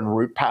administrator and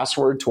root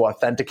password to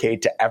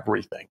authenticate to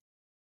everything.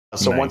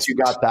 So Once you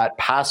got that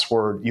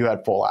password, you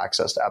had full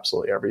access to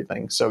absolutely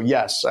everything. So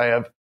yes, I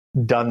have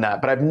done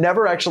that, but I've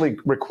never actually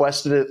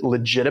requested it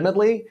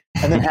legitimately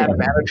and then had a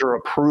manager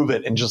approve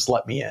it and just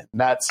let me in.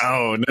 It's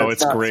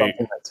great.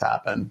 Something that's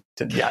happened.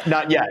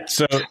 Not yet.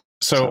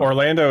 So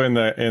Orlando in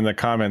the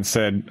comments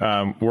said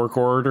work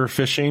order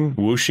phishing,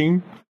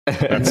 whooshing.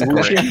 That's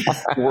great.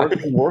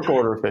 Work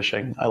order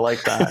phishing. I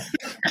like that.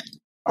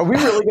 Are we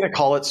really going to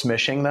call it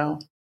smishing though?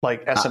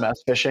 Like SMS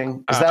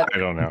phishing? Is that? I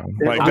don't know.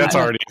 That's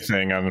already a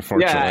thing,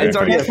 unfortunately. Yeah, it's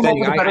already a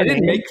thing. I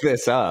didn't make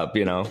this up,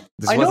 I know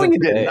you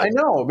didn't. I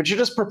know, but you're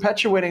just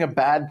perpetuating a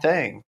bad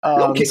thing.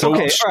 Okay. All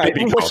right.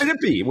 What should it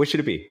be? What should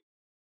it be?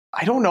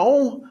 I don't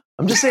know.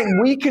 I'm just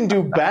saying we can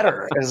do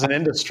better as an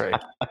industry.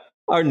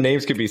 Our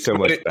names could be so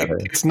much better.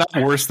 It's not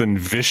worse than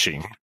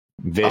vishing.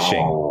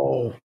 Vishing.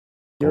 Oh,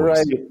 you're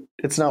right.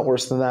 It's not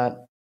worse than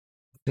that.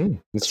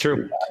 It's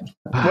true.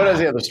 What are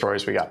the other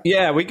stories we got?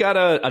 Yeah, we got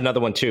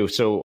another one too.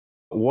 So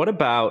what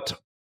about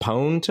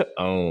Pwn to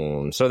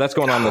Own? So that's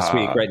going on this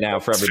week right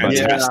now for everybody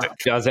who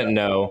doesn't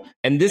know.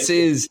 And this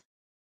is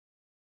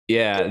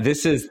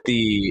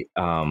the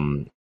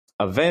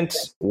event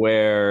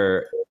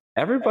where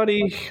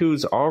everybody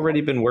who's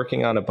already been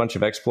working on a bunch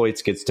of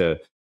exploits gets to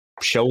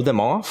show them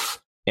off.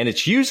 And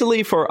it's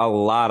usually for a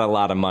lot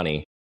of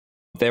money.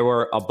 There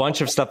were a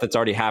bunch of stuff that's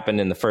already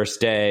happened in the first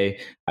day.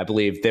 I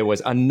believe there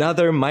was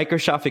another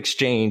Microsoft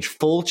Exchange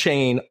full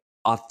chain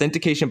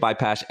authentication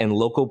bypass and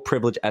local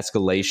privilege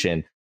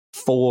escalation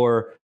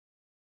for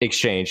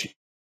Exchange.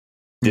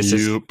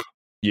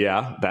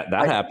 That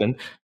happened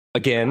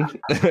again.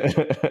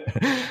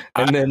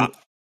 And then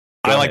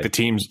I like the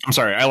Teams. I'm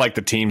sorry, I like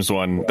the Teams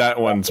one. That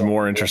one's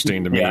more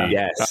interesting to me.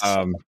 Yes.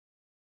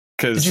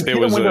 Because it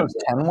was a Windows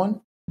 10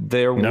 one. I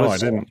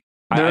didn't.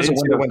 There's a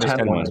Windows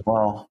 10 one as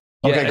well.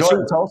 Okay, go ahead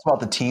and tell us about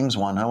the Teams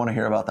one. I want to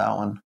hear about that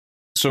one.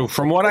 So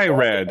from what I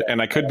read,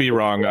 and I could be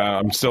wrong,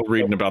 I'm still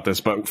reading about this,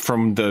 but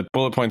from the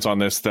bullet points on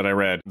this that I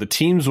read, the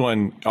Teams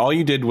one, all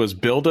you did was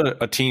build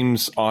a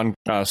Teams on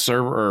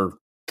server or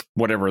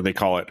whatever they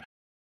call it,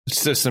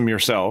 system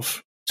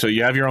yourself. So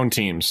you have your own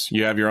Teams,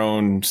 you have your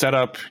own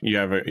setup, you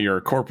have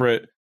your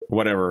corporate,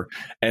 whatever.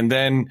 And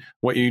then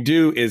what you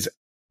do is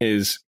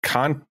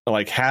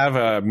have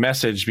a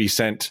message be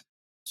sent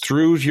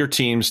through your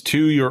Teams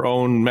to your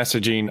own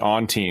messaging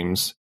on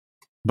Teams.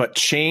 But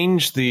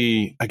change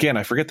again,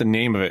 I forget the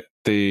name of it.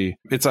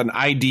 It's an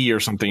ID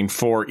or something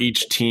for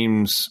each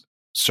Teams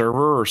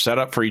server or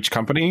setup for each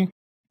company.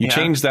 You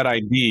change that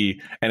ID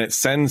and it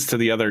sends to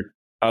the other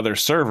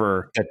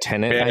server. A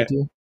tenant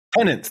ID?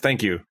 Tenants,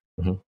 thank you.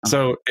 Mm-hmm.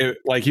 So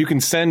you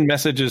can send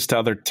messages to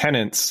other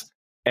tenants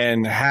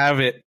and have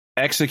it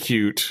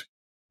execute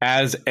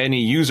as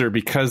any user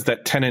because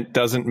that tenant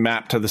doesn't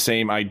map to the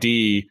same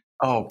ID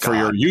for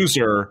your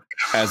user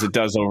as it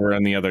does over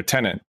on the other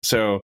tenant.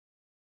 So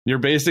you're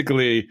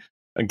basically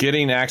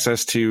getting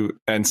access to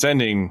and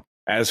sending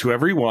as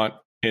whoever you want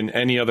in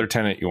any other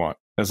tenant you want.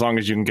 as long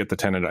as you can get the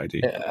tenant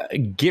ID.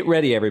 Get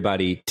ready,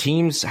 everybody.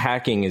 Teams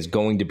hacking is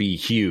going to be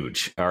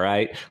huge. All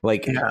right.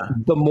 Like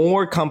the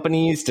more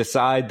companies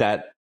decide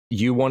that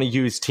you want to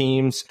use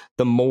Teams,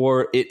 the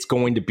more it's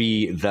going to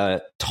be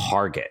the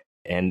target.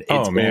 And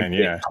it's going to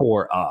get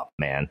tore up,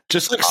 man.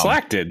 Just like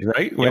Slack did,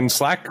 right? When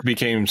Slack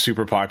became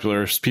super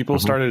popular, people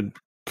started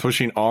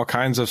pushing all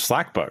kinds of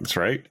Slack bugs,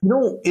 right? You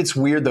know, it's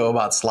weird though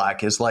about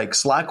Slack is like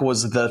Slack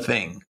was the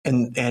thing,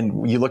 and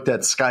you looked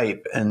at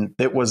Skype and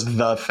it was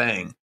the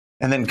thing,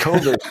 and then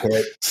COVID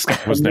hit.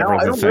 Skype was never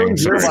the thing.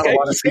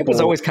 Really Skype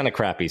was always kind of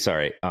crappy.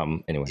 Sorry.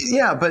 Anyway.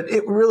 Yeah, but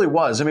it really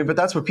was. I mean, but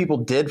that's what people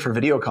did for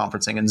video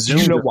conferencing, and Zoom.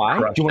 Do you know why?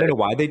 Do you want to know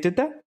why they did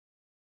that?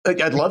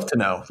 I'd love to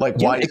know,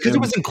 why? Because it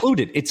was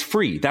included. It's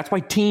free. That's why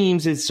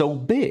Teams is so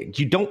big.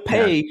 You don't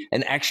pay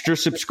an extra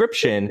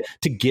subscription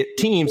to get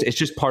Teams. It's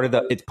just part of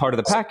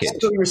the package.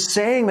 So you're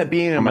saying that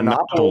being a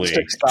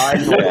monopolistic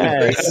side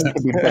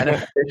would be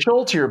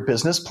beneficial to your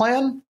business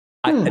plan?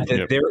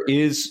 There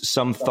is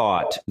some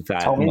thought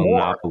that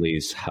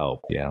monopolies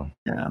help. Yeah.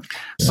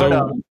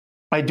 So.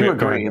 I do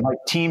agree. Like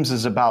Teams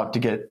is about to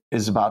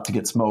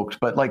get smoked,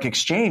 but like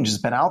Exchange has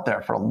been out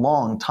there for a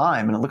long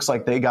time, and it looks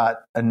like they got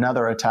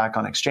another attack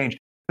on Exchange.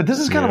 But this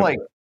is kind of like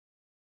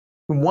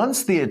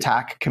once the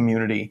attack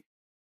community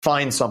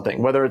finds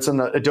something, whether it's in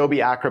the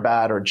Adobe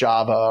Acrobat or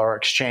Java or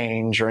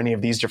Exchange or any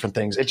of these different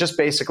things, it just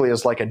basically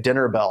is like a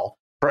dinner bell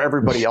for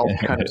everybody else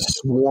to kind of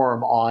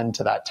swarm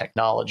onto that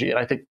technology. And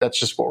I think that's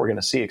just what we're going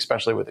to see,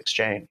 especially with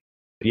Exchange.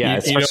 Yeah,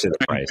 especially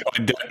the price.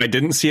 I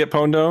didn't see it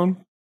Pondone.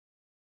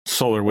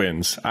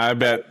 SolarWinds. I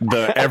bet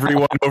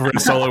everyone over at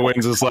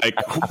SolarWinds is like,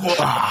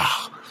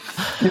 wow.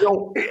 You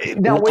know,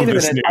 now wait a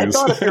minute. I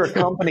thought if you're a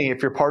company,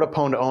 if you're part of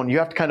Pwn to Own, you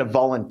have to kind of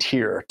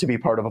volunteer to be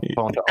part of a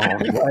Pwn to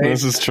Own. Right?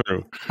 This is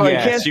true. But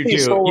yes, I can't see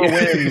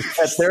SolarWinds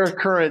at their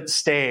current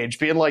stage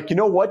being like, you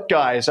know what,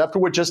 guys? After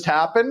what just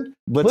happened,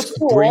 let's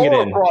bring all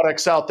our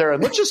products out there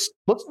and let's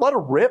let it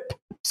rip.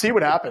 See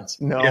what happens.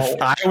 No,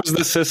 if I was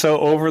the CISO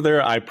over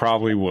there, I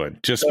probably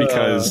would, just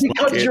because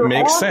it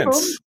makes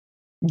sense.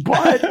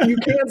 But you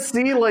can't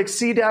see like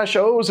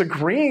C-O's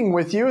agreeing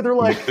with you. They're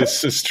like,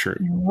 this is true.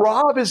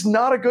 Rob is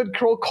not a good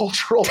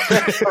cultural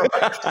fit.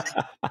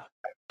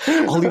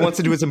 All he wants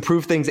to do is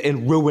improve things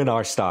and ruin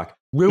our stock.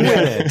 Ruin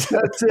it.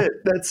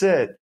 That's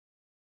it.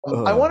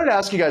 I wanted to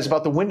ask you guys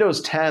about the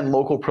Windows 10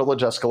 local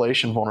privilege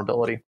escalation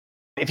vulnerability.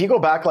 If you go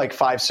back like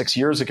 5-6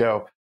 years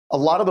ago, a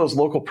lot of those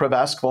local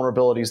priv-esque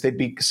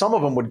vulnerabilities, some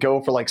of them would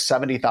go for like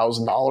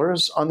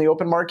 $70,000 on the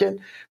open market.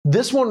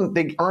 This one,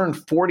 they earned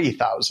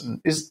 $40,000.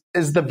 Is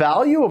the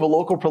value of a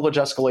local privilege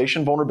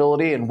escalation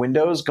vulnerability in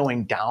Windows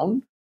going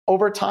down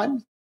over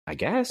time? I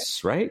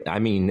guess, right? I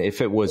mean,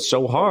 if it was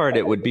so hard,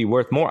 it would be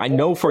worth more. I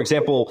know, for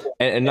example,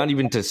 and not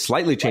even to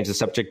slightly change the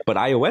subject, but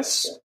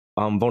iOS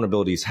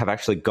vulnerabilities have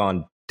actually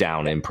gone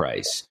down in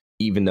price,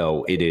 even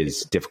though it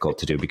is difficult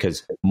to do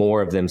because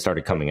more of them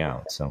started coming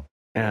out. So,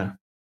 yeah.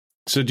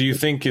 So do you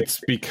think it's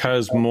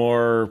because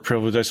more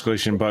privilege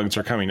escalation bugs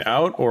are coming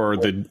out, or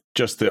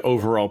just the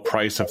overall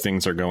price of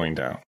things are going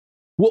down?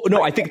 Well,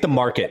 no, I think the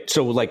market.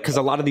 So like, because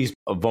a lot of these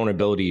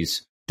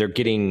vulnerabilities, they're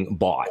getting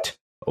bought.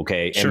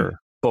 Okay. Sure. And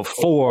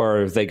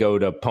before they go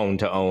to Pwn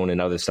to Own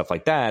and other stuff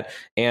like that.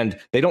 And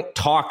they don't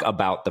talk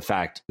about the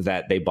fact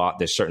that they bought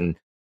this certain,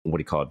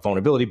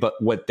 vulnerability. But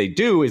what they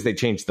do is they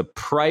change the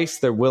price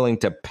they're willing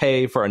to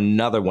pay for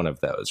another one of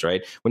those,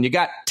 right? When you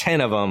got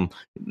 10 of them,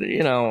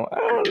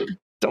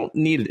 don't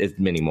need as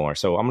many more.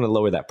 So I'm going to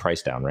lower that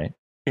price down, right?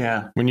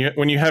 Yeah. When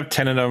you have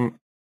 10 of them,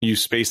 you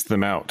space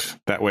them out.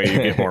 That way you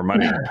get more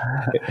money.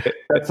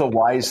 That's a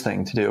wise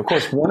thing to do. Of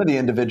course, one of the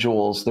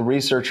individuals, the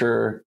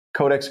researcher,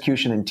 code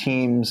execution in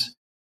Teams,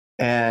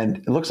 and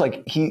it looks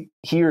like he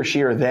or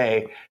she or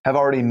they have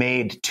already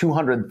made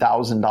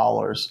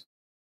 $200,000.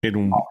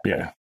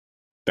 Yeah,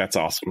 that's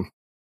awesome.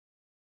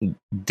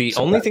 The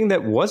only thing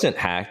that wasn't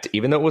hacked,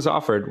 even though it was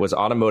offered, was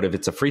automotive.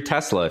 It's a free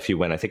Tesla if you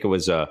win. I think it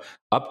was up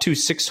to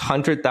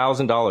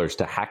 $600,000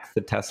 to hack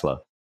the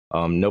Tesla.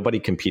 Nobody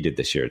competed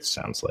this year, it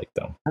sounds like,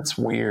 though. That's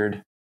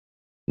weird.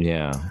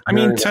 Yeah. I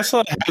mean,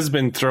 Tesla has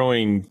been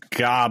throwing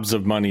gobs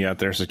of money at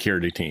their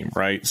security team,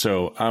 right?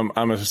 So I'm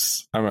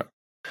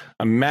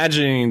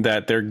imagining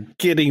that they're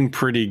getting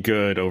pretty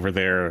good over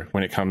there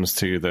when it comes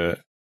to the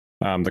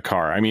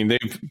car. I mean,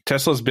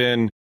 Tesla's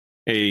been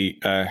a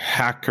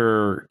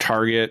hacker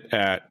target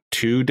at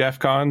 2 DEF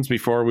CONs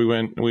before we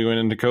went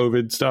into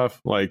COVID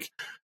stuff. Like,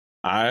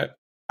 I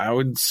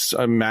would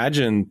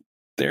imagine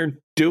they're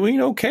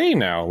doing okay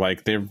now.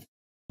 Like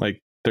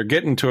they're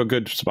getting to a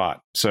good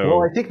spot. So,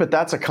 well, I think, but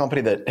that's a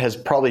company that has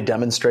probably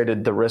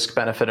demonstrated the risk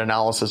benefit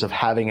analysis of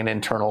having an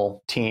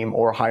internal team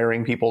or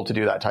hiring people to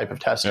do that type of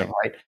testing,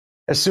 right?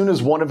 As soon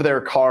as one of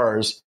their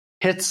cars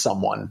hits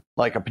someone,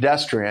 like a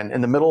pedestrian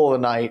in the middle of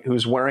the night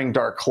who's wearing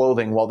dark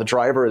clothing while the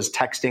driver is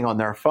texting on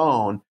their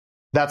phone,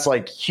 that's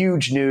like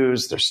huge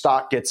news. Their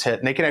stock gets hit,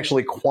 and they can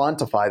actually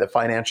quantify the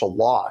financial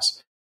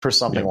loss for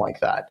something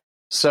like that.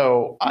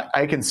 So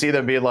I can see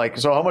them being like,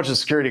 so how much is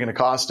security going to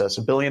cost us?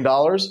 $1 billion?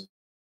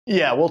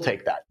 Yeah, we'll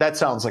take that. That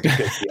sounds like a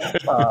good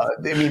deal. I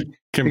mean,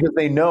 because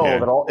they know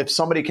that if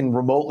somebody can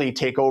remotely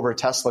take over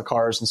Tesla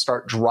cars and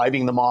start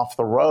driving them off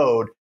the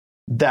road,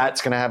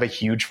 that's going to have a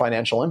huge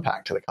financial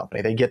impact to the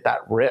company. They get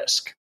that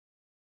risk.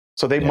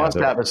 So they must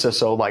have a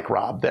CISO like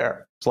Rob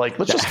there. It's like,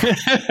 let's just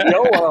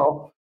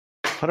YOLO,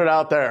 put it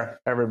out there,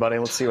 everybody.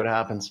 Let's see what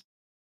happens.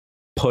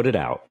 Put it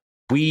out.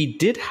 We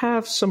did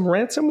have some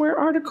ransomware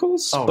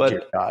articles, but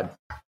dear God.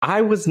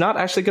 I was not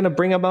actually going to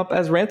bring them up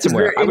as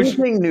ransomware. Is there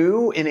anything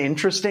new and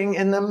interesting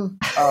in them?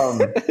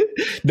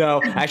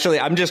 No, actually,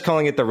 I'm just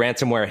calling it the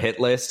ransomware hit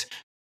list.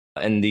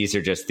 And these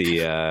are just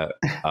the,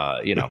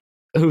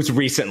 who's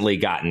recently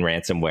gotten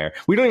ransomware.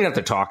 We don't even have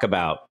to talk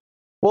about.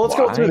 Well, let's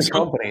go through the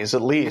companies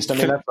at least. I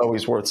mean, that's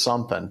always worth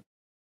something.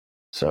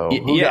 So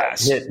who got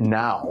hit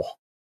now?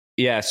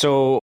 Yeah,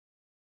 so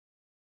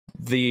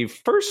the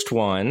first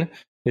one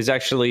is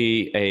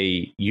actually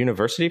a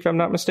university, if I'm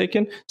not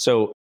mistaken.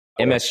 So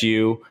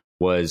MSU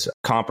was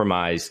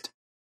compromised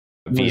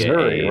via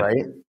Missouri,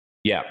 right?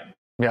 Yeah.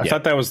 I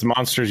thought that was the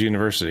Monsters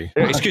University.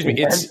 Excuse me,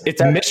 it's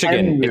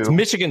Michigan. MU. It's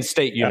Michigan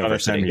State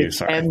University. MU,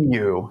 sorry.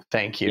 MU,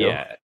 thank you.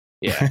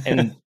 Yeah,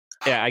 and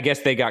I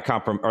guess they got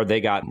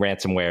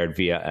ransomware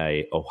via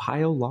a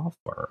Ohio law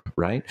firm,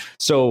 right?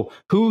 So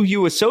who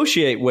you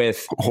associate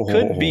with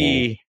could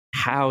be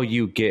how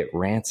you get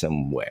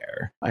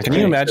ransomware. Can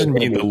you imagine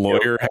being the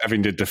lawyer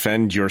having to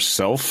defend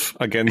yourself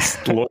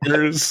against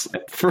lawyers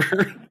for?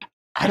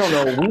 I don't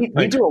know.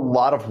 We do a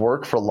lot of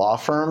work for law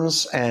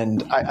firms,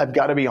 and I've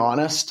got to be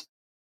honest,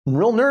 I'm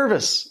real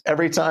nervous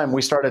every time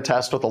we start a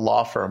test with a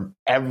law firm,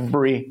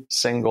 every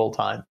single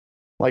time.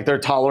 Like their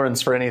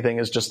tolerance for anything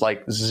is just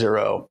like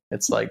zero.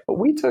 It's like, but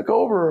we took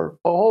over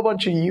a whole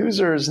bunch of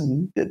users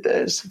and did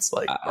this. It's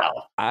like,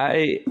 wow.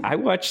 I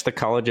watched the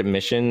college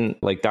admission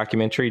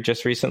documentary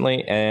just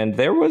recently, and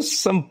there was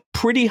some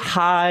pretty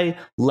high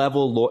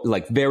level,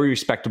 very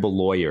respectable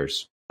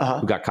lawyers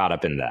who got caught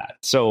up in that.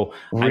 So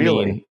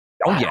really?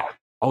 I mean,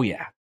 oh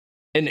yeah.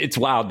 And it's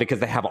wild because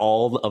they have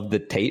all of the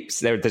tapes.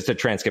 There's a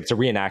transcript, it's a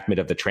reenactment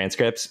of the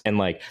transcripts. And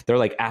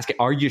they're asking,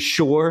 are you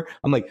sure?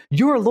 I'm like,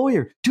 you're a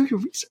lawyer. Do your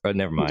research. Oh,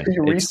 never mind. Do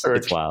your research.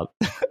 It's wild.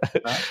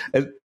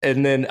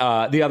 and then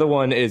the other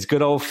one is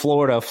good old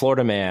Florida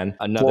man.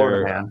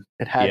 Florida man.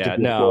 It had to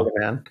be Florida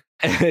man.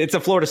 It's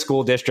a Florida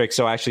school district.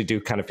 So I actually do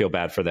kind of feel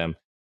bad for them.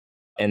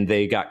 And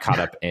they got caught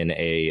up in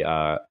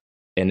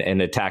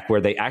an attack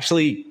where they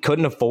actually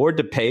couldn't afford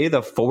to pay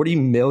the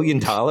 $40 million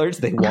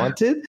they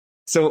wanted.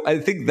 So I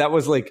think that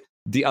was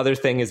the other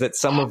thing is that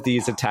some of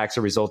these attacks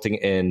are resulting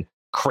in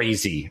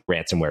crazy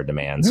ransomware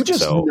demands. You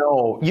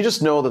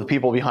just know that the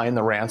people behind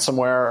the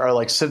ransomware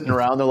are sitting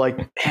around. They're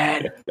like,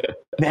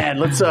 man,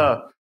 let's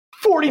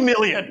 40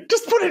 million.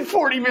 Just put in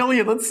 40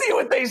 million. Let's see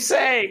what they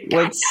say.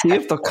 Let's see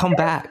if they'll come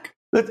back.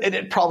 And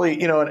it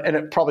probably, and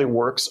it probably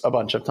works a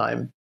bunch of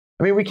time.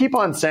 I mean, we keep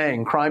on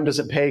saying crime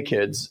doesn't pay,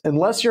 kids,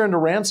 unless you're into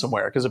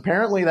ransomware, because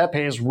apparently that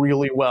pays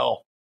really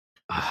well.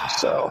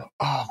 So,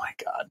 oh my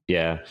God.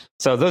 Yeah.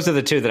 So those are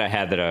the two that I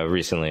had that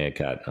recently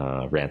got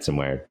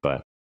ransomware,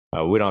 but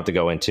we don't have to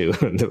go into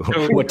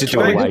what to do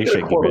and why you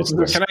should get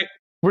ransomware.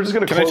 We're just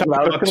going to close it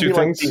out. It's going to be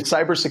like the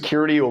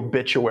cybersecurity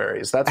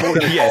obituaries. That's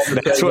what we're yes,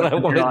 that's what I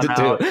wanted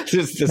to do.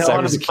 Just the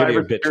cybersecurity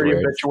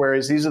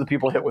obituaries. These are the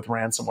people hit with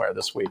ransomware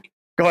this week.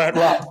 Go ahead,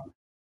 Rob.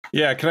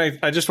 Yeah,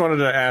 I just wanted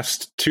to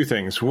ask two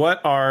things.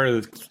 What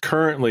are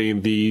currently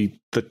the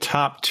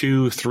top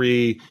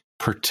 2-3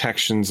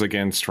 protections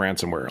against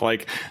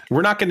ransomware?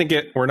 We're not going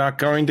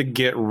to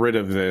get rid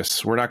of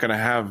this. We're not going to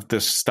have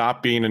this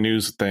stop being a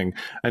news thing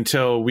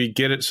until we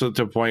get it to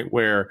a point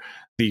where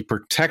the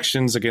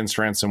protections against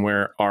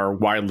ransomware are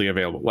widely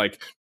available.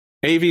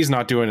 AV's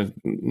not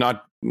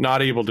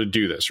able to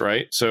do this,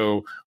 right?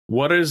 So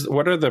what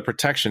are the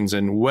protections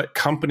and what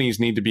companies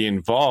need to be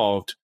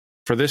involved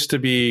for this to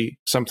be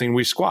something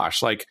we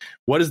squash?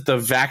 What is the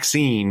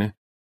vaccine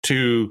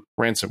to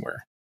ransomware?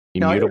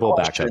 Immutable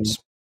backups.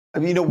 I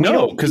mean,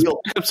 no, because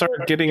backups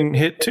are getting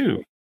hit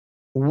too.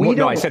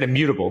 No, I said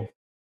immutable.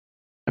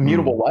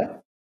 Immutable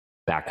what?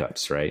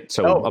 Backups, right?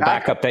 So a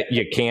backup that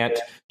you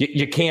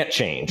can't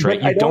change,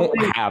 right? You don't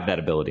have that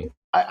ability.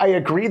 I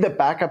agree that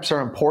backups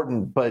are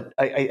important, but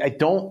I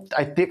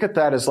think of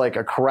that as a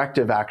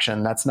corrective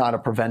action. That's not a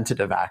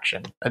preventative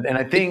action. And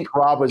I think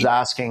Rob was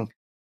asking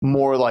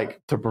more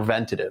to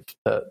preventative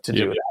to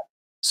do that.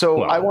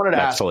 So I wanted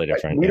to ask, totally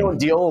different. We don't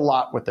deal a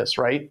lot with this,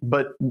 right?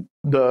 But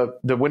the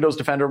Windows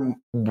Defender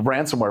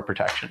ransomware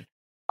protection,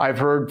 I've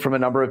heard from a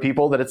number of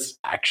people that it's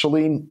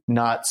actually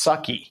not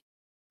sucky,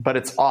 but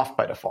it's off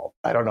by default.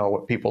 I don't know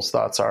what people's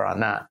thoughts are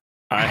on that.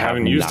 I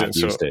haven't used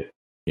it.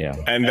 Yeah.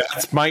 And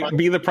that might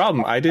be the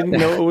problem. I didn't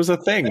know it was a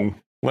thing.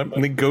 Let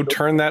me go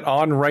turn that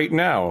on right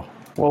now.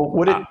 Well,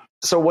 what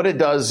it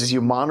does is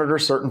you monitor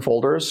certain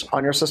folders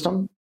on your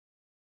system.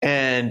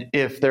 And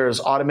if there's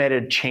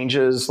automated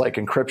changes like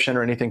encryption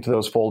or anything to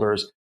those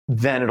folders,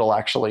 then it'll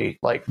actually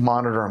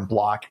monitor and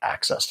block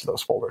access to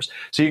those folders.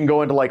 So you can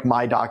go into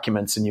My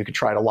Documents and you could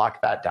try to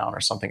lock that down or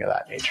something of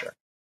that nature.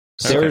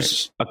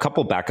 There's a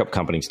couple backup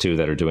companies too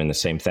that are doing the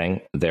same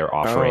thing. They're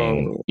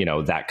offering,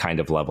 that kind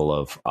of level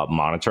of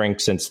monitoring.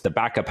 Since the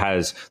backup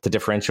has the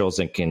differentials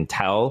and can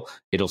tell,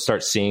 it'll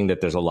start seeing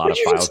that there's a lot of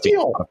files being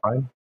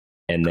modified,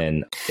 and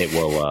then it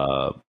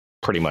will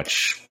pretty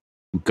much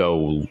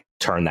go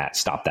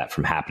stop that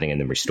from happening,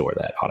 and then restore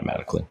that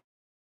automatically.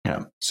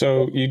 Yeah.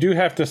 So you do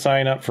have to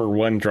sign up for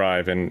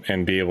OneDrive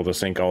and be able to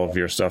sync all of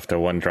your stuff to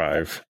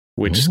OneDrive,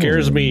 which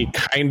scares me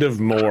kind of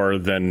more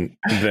than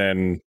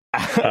than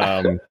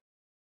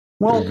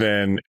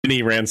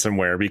any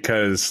ransomware,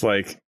 because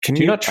can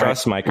you not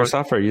trust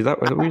Microsoft? Are you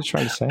what were you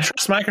trying to say? I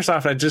trust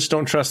Microsoft. I just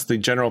don't trust the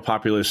general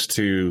populace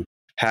to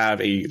have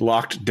a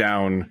locked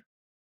down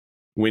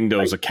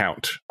Windows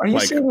account. Are you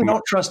saying we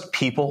don't trust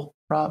people,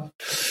 Rob?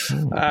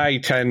 I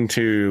tend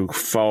to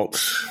fault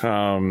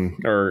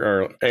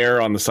or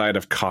err on the side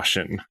of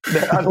caution.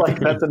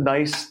 That's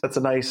a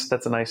nice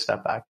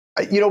step back.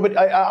 But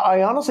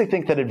I honestly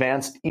think that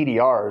advanced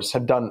EDRs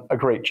have done a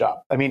great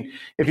job. I mean,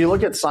 if you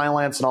look at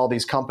Cylance and all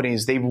these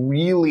companies, they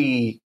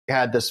really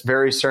had this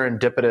very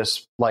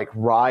serendipitous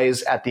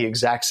rise at the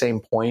exact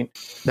same point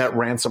that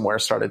ransomware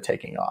started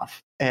taking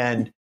off.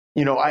 And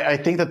I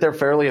think that they're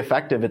fairly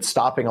effective at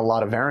stopping a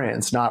lot of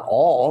variants. Not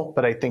all,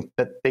 but I think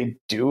that they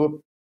do a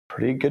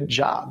pretty good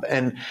job.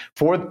 And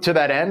to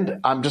that end,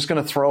 I'm just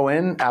going to throw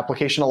in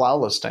application allow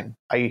listing.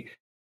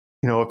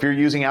 If you're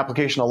using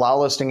application allow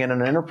listing in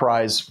an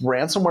enterprise,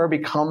 ransomware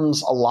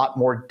becomes a lot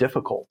more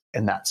difficult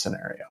in that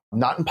scenario.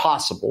 Not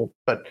impossible,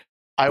 but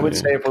I would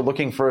say if we're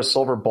looking for a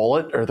silver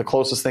bullet or the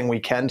closest thing we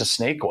can to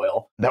snake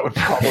oil, that would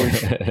probably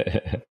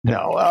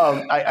no.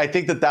 I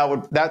think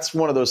that's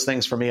one of those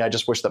things for me. I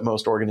just wish that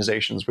most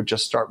organizations would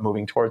just start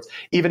moving towards,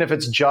 even if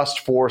it's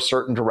just for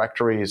certain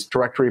directories,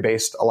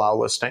 directory-based allow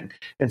listing,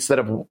 instead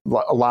of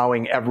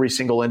allowing every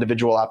single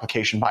individual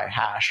application by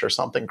hash or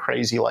something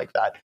crazy like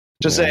that.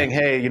 Just saying,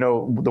 hey,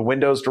 the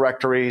Windows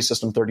directory,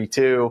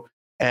 System32,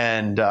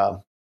 and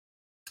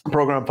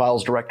program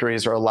files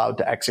directories are allowed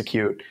to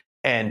execute.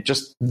 And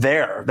just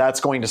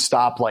that's going to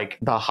stop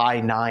the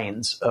high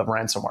nines of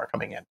ransomware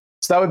coming in.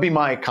 So that would be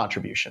my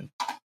contribution.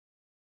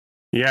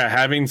 Yeah,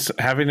 having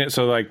it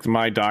so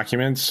my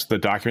documents, the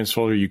documents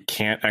folder, you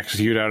can't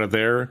execute out of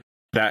there.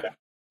 That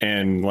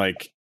and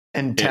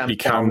it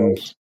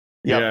becomes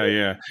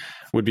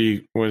would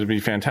be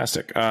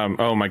fantastic.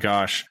 Oh my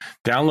gosh,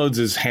 downloads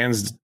is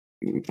hands.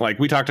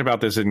 We talked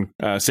about this in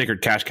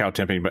Sacred Cash Cow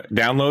temping, but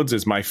downloads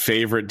is my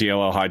favorite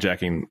DLL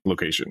hijacking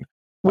location.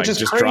 Which is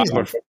just crazy.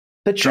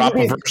 drop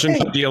a version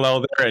of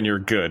DLL there and you're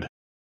good.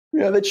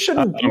 Yeah, that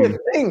shouldn't be a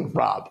thing,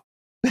 Rob.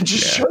 That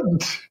just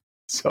shouldn't.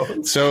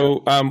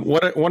 So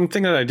one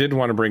thing that I did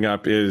want to bring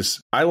up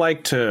is I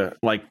like to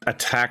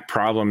attack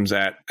problems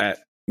at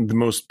the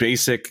most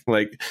basic,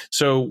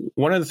 so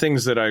one of the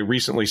things that I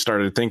recently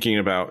started thinking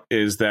about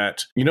is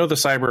that, the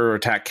cyber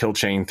attack kill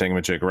chain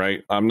thingamajig,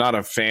 right? I'm not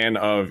a fan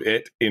of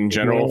it in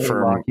general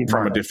from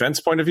a defense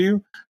point of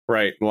view,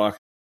 right?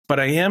 But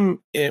I am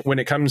when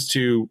it comes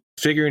to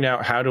figuring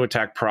out how to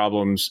attack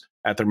problems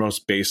at their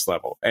most base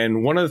level.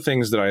 And one of the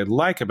things that I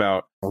like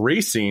about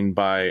Racine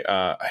by,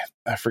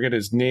 I forget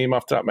his name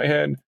off the top of my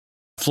head,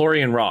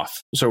 Florian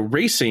Roth. So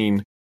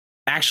Racine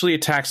actually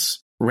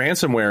attacks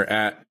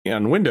ransomware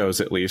on Windows,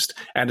 at least,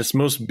 at its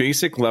most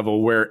basic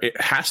level where it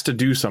has to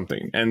do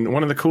something. And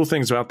one of the cool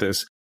things about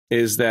this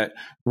is that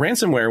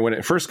ransomware, when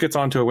it first gets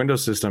onto a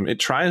Windows system, it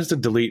tries to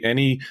delete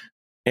any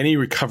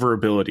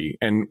recoverability.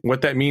 And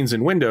what that means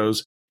in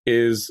Windows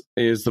is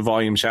the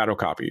volume shadow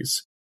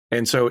copies.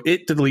 And so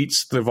it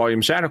deletes the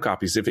volume shadow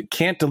copies. If it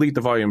can't delete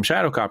the volume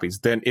shadow copies,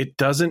 then it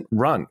doesn't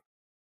run,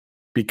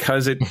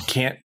 because it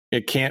can't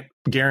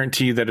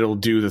guarantee that it'll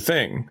do the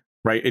thing.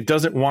 Right? It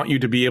doesn't want you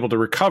to be able to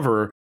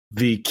recover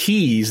the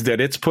keys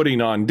that it's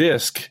putting on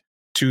disk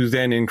to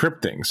then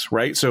encrypt things,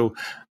 right? So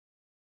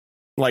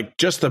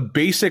just the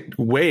basic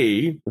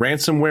way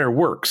ransomware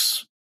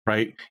works,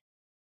 right?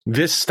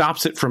 This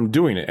stops it from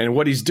doing it. And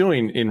what he's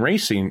doing in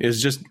Racing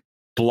is just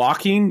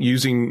blocking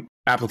using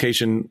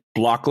application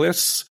block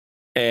lists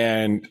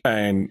and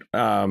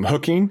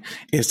hooking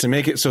is to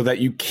make it so that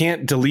you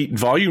can't delete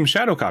volume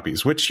shadow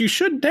copies, which you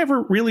should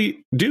never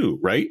really do,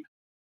 right?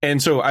 And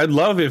so I'd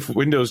love if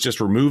Windows just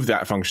removed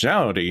that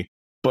functionality,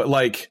 but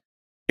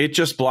it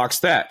just blocks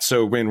that.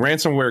 So when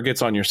ransomware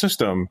gets on your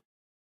system,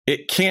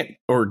 it can't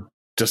or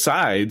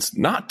decides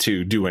not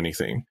to do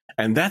anything.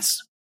 And that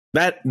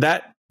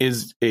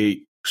is a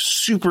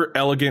super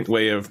elegant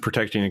way of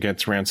protecting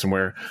against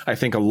ransomware. I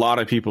think a lot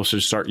of people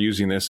should start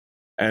using this.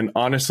 And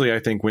honestly, I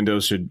think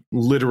Windows should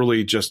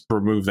literally just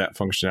remove that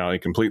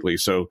functionality completely.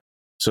 So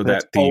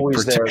that the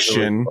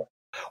protection.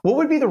 What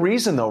would be the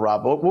reason, though,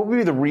 Rob? What would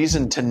be the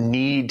reason to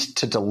need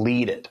to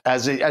delete it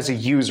as a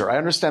user? I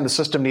understand the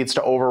system needs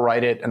to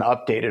overwrite it and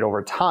update it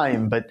over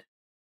time, but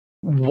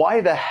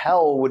why the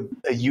hell would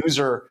a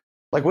user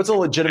Like, what's a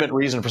legitimate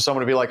reason for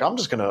someone to be like, I'm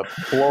just going to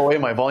blow away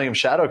my volume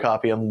shadow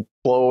copy and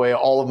blow away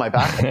all of my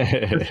backup?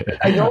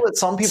 I know that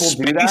some people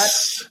do that.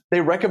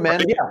 They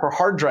recommend, for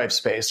hard drive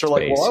space. They're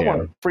like, well, I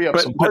want to free up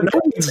some hard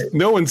drive space.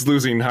 No one's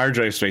losing hard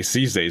drive space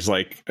these days.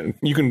 Like,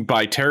 you can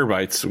buy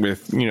terabytes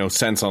with,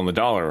 cents on the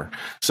dollar.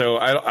 So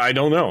I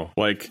don't know.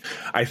 Like,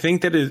 I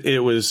think that it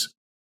was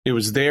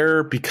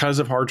there because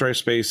of hard drive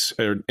space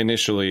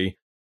initially.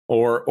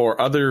 Or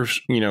other,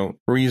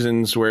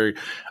 reasons where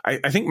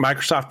I think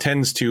Microsoft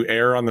tends to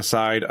err on the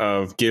side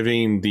of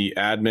giving the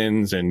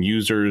admins and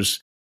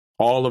users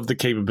all of the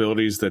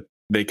capabilities that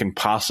they can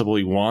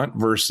possibly want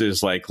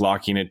versus like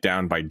locking it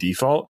down by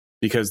default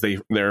because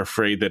they're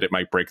afraid that it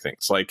might break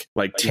things. Like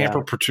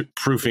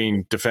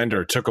tamper-proofing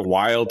Defender took a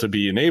while to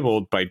be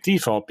enabled by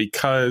default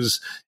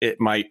because it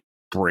might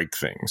break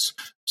things.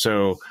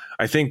 So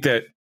I think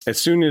that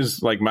as soon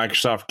as like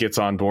Microsoft gets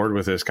on board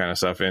with this kind of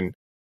stuff, and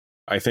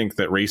I think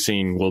that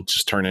racing will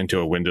just turn into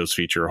a Windows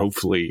feature,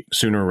 hopefully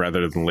sooner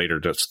rather than later,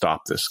 to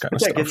stop this kind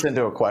of stuff. That gets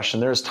into a question.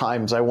 There's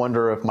times I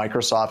wonder if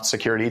Microsoft's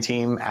security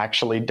team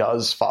actually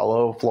does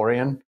follow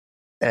Florian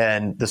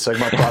and the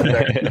Sigma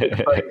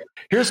project. Like,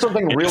 here's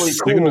something really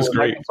cool.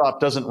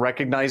 Microsoft doesn't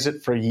recognize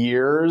it for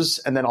years,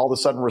 and then all of a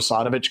sudden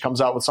Rasanovich comes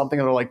out with something,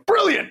 and they're like,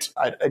 "Brilliant!"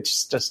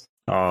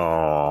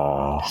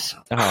 Oh.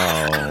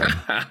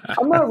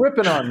 I'm not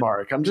ripping on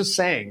Mark. I'm just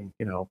saying,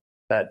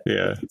 that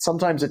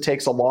sometimes it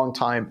takes a long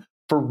time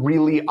for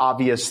really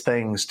obvious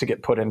things to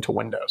get put into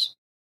Windows.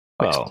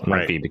 Well, it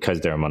might be because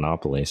they're a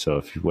monopoly.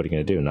 So what are you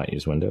going to do? Not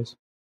use Windows?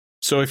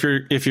 So if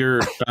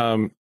your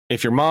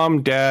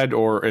mom, dad,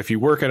 or if you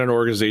work at an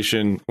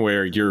organization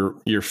where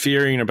you're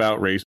fearing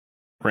about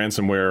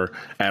ransomware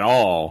at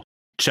all,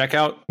 check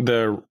out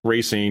the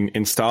racing,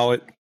 install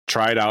it,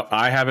 try it out.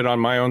 I have it on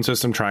my own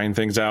system, trying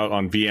things out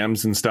on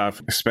VMs and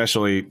stuff,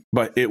 especially,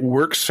 but it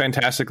works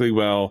fantastically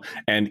well.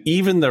 And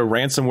even the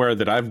ransomware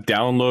that I've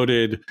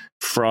downloaded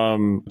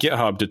from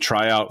GitHub to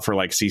try out for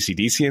like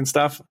CCDC and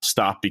stuff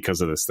stopped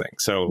because of this thing.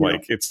 So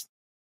it's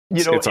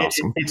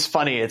awesome. It's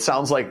funny. It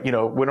sounds like,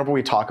 whenever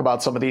we talk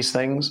about some of these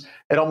things,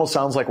 it almost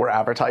sounds like we're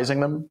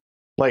advertising them.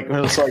 Like,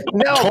 it's like,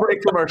 now break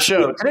from our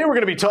show. Today we're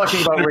going to be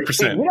talking about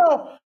racing.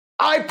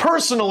 I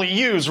personally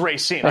use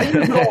Racine. I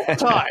use it all the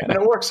time, and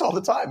it works all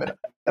the time. And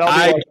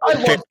I'll be like, I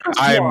love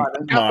this one,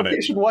 and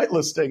application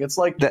whitelisting. It's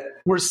like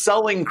we're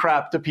selling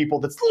crap to people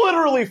that's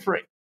literally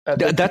free.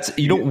 That's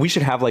we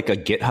should have like a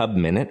GitHub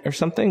minute or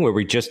something where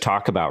we just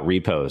talk about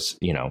repos,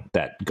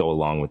 that go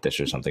along with this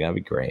or something. That'd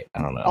be great.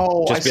 I don't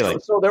know.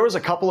 So there was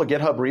a couple of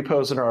GitHub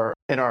repos in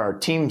our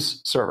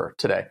Teams server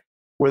today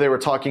where they were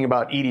talking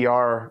about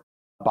EDR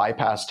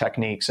bypass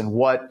techniques and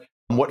what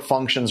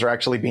functions are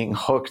actually being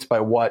hooked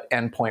by what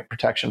endpoint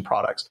protection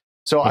products.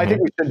 So I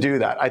think we should do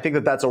that. I think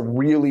that that's a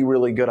really,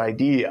 really good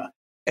idea.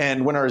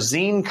 And when our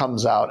zine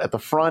comes out at the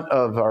front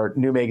of our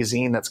new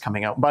magazine that's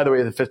coming out, by the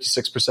way, the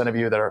 56% of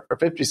you that are, or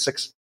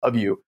 56 of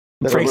you,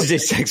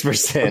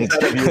 56%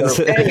 of you that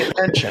are paying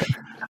attention,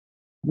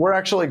 we're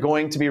actually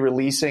going to be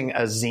releasing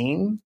a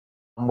zine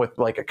with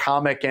like a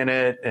comic in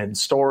it and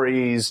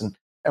stories.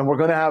 And we're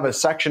going to have a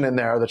section in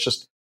there that's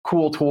just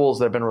cool tools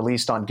that have been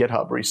released on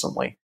GitHub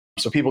recently.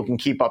 So people can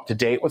keep up to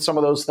date with some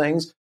of those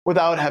things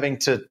without having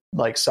to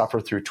like suffer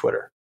through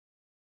Twitter.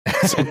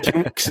 So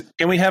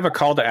can we have a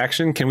call to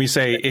action? Can we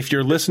say, if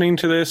you're listening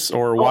to this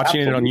or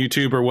watching it on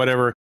YouTube or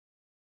whatever,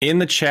 in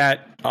the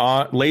chat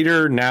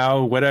later,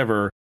 now,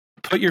 whatever,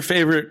 put your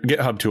favorite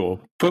GitHub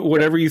tool. Put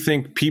whatever you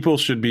think people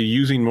should be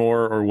using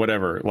more or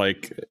whatever.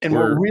 And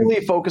we're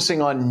really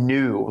focusing on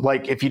new.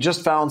 Like if you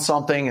just found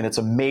something and it's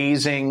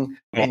amazing.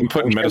 I'm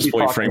putting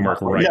Metasploit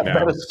framework now.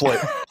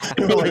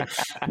 Metasploit. Like,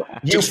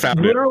 you just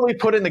literally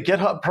put in the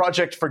GitHub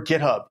project for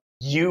GitHub.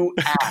 You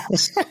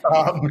asked.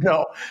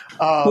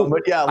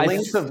 But yeah,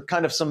 links of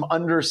kind of some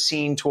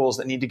underseen tools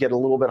that need to get a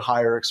little bit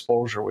higher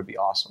exposure would be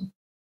awesome.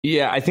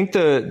 Yeah, I think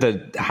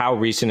the how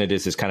recent it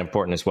is kind of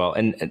important as well,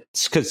 and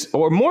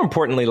or more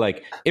importantly,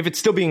 like if it's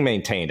still being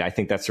maintained, I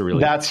think that's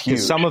huge.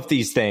 Some of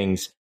these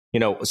things,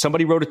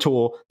 somebody wrote a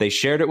tool, they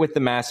shared it with the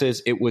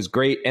masses, it was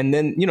great, and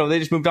then they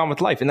just moved on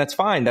with life, and that's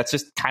fine. That's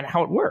just kind of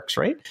how it works,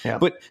 right? Yeah.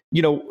 But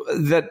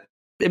that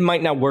it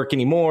might not work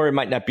anymore. It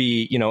might not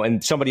be,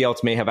 and somebody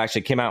else may have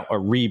actually came out or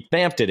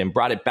revamped it and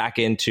brought it back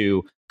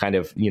into kind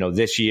of,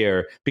 this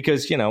year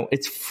because,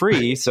 it's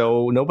free.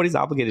 So nobody's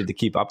obligated to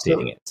keep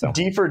updating it. So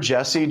D for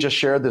Jesse just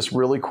shared this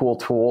really cool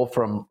tool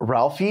from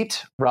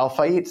Ralphite,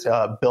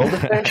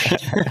 Build-A-Fish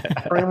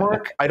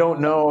framework. I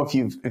don't know if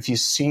you've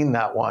seen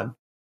that one.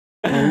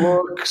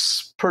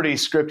 Looks pretty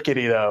script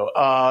kiddie though.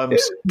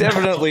 It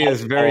definitely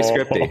is very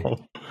scripty.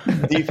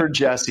 D for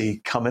Jesse,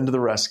 coming to the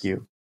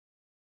rescue.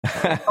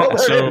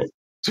 So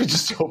we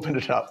just opened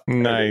it up.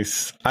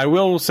 Nice. I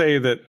will say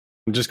that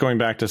just going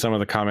back to some of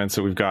the comments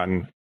that we've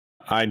gotten,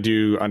 I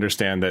do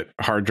understand that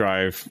hard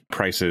drive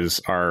prices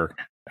are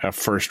a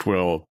first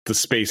world. The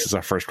space is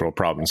a first world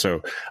problem.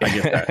 So I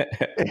get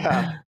that.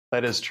 Yeah,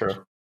 that is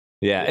true.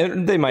 Yeah,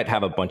 and they might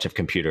have a bunch of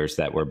computers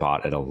that were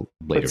bought at a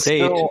later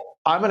date.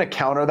 I'm going to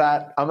counter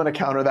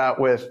that.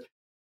 with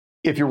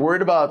if you're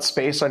worried about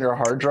space on your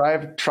hard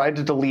drive, try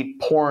to delete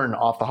porn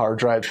off the hard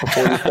drive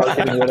before you start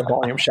getting rid of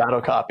volume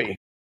shadow copy.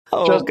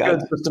 Oh, Just God.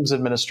 good systems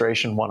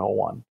administration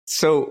 101.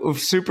 So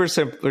super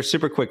simple,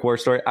 super quick war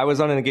story. I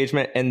was on an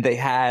engagement and they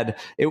had,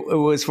 it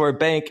was for a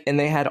bank, and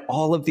they had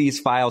all of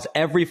these files,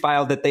 every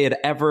file that they had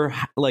ever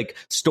like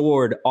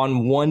stored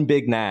on one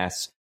big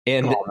NAS,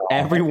 and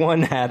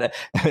everyone had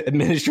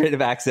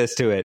administrative access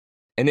to it.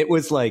 And it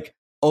was like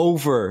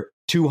over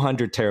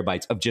 200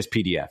 terabytes of just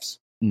PDFs.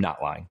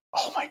 Not lying.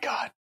 Oh my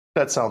God.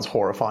 That sounds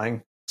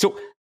horrifying. So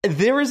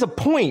there is a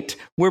point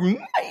where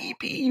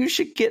maybe you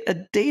should get a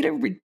data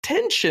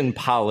retention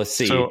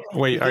policy. So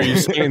wait, are you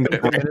saying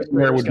that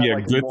ransomware would be a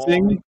good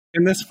thing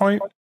in this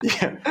point?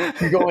 Yeah.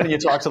 You go in and you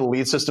talk to the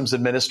lead systems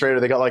administrator.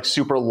 They got like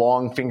super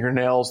long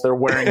fingernails. They're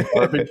wearing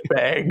garbage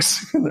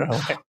bags. They're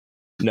like,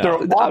 their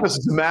office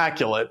is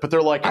immaculate, but they're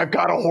like, I've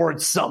got to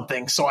hoard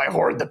something, so I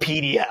hoard the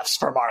PDFs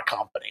from our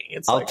company.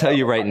 I'll tell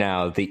you right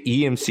now, the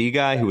EMC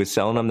guy who was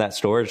selling them that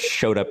storage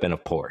showed up in a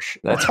Porsche.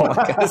 That's all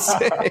I gotta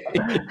say.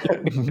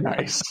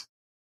 Nice.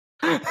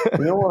 You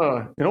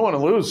don't want to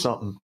lose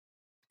something.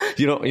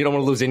 You don't want to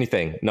lose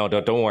anything. No,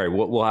 don't worry.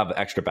 We'll have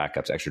extra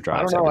backups, extra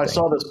drives. I don't know. Everything.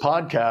 I saw this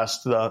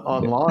podcast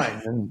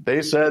online, and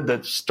they said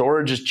that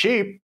storage is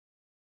cheap.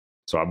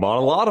 So I bought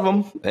a lot of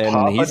them,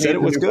 and he said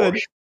it was good.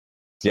 Porsche.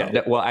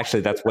 Yeah, well,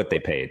 actually, that's what they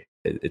paid.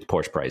 It's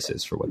Porsche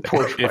prices for what they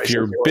paid. If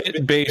your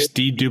bit-based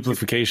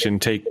deduplication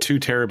take 2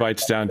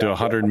 terabytes down to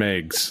 100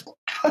 megs,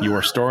 you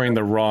are storing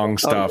the wrong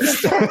stuff.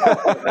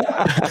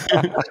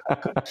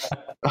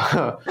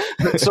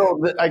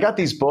 So I got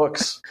these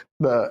books.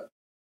 The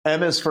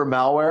M is for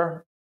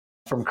malware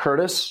from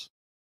Curtis.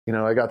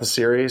 I got the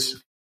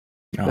series.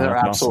 They're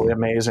absolutely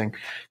amazing.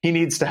 He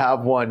needs to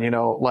have one,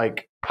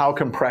 like how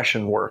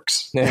compression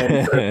works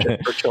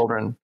for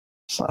children.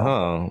 So.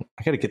 Oh,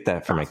 I got to get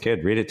that for my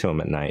kid. Read it to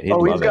him at night.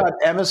 We've got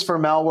M is for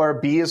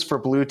malware, B is for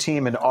blue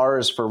team, and R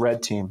is for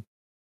red team.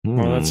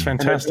 Well, that's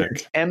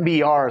fantastic.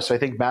 MBR, so I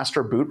think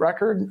master boot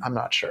record. I'm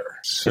not sure.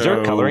 So, is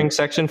there a coloring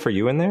section for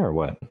you in there or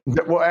what?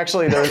 Well,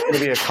 actually, there's going to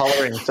be a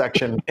coloring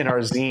section in our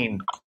zine.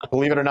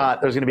 Believe it or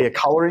not, there's going to be a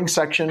coloring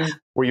section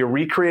where you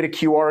recreate a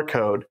QR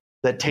code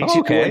that takes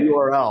you to a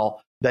URL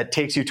that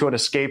takes you to an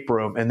escape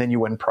room, and then you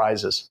win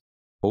prizes.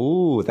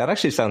 Oh, that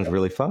actually sounds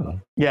really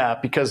fun. Yeah,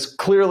 because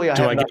clearly I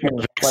have get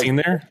my vaccine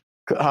there?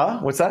 Huh?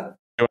 What's that?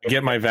 Do I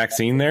get my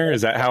vaccine there?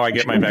 Is that how I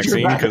get my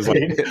vaccine? Because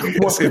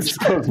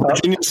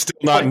Virginia's still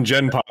not in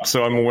Gen Pop,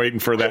 so I'm waiting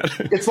for that.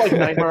 It's like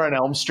Nightmare on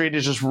Elm Street.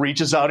 It just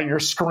reaches out in your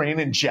screen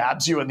and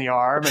jabs you in the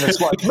arm, and it's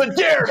like,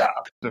 Moderna!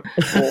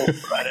 Full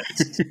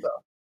credits. So.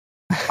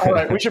 All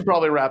right, we should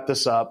probably wrap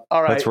this up.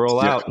 All right. Let's roll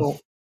out.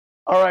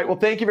 All right. Well,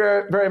 thank you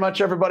very, very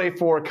much, everybody,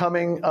 for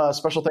coming.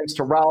 Special thanks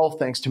to Ralph,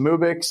 thanks to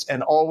Mubix,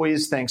 and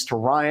always thanks to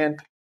Ryan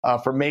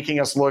for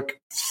making us look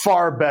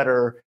far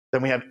better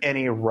than we have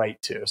any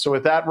right to. So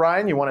with that,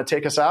 Ryan, you want to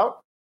take us out?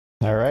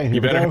 All right.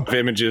 You better have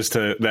images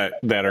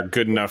that are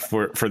good enough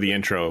for the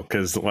intro,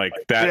 because like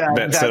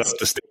that set up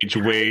the stage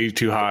way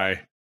too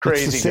high.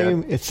 Crazy.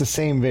 It's the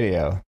same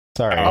video.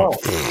 Sorry. Oh,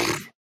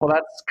 well,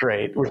 that's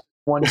great. We're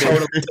one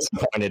totally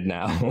disappointed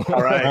now.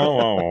 All right.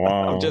 Oh,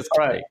 wow. I'm just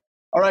all right.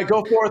 All right,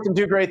 go forth and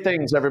do great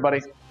things,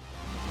 everybody.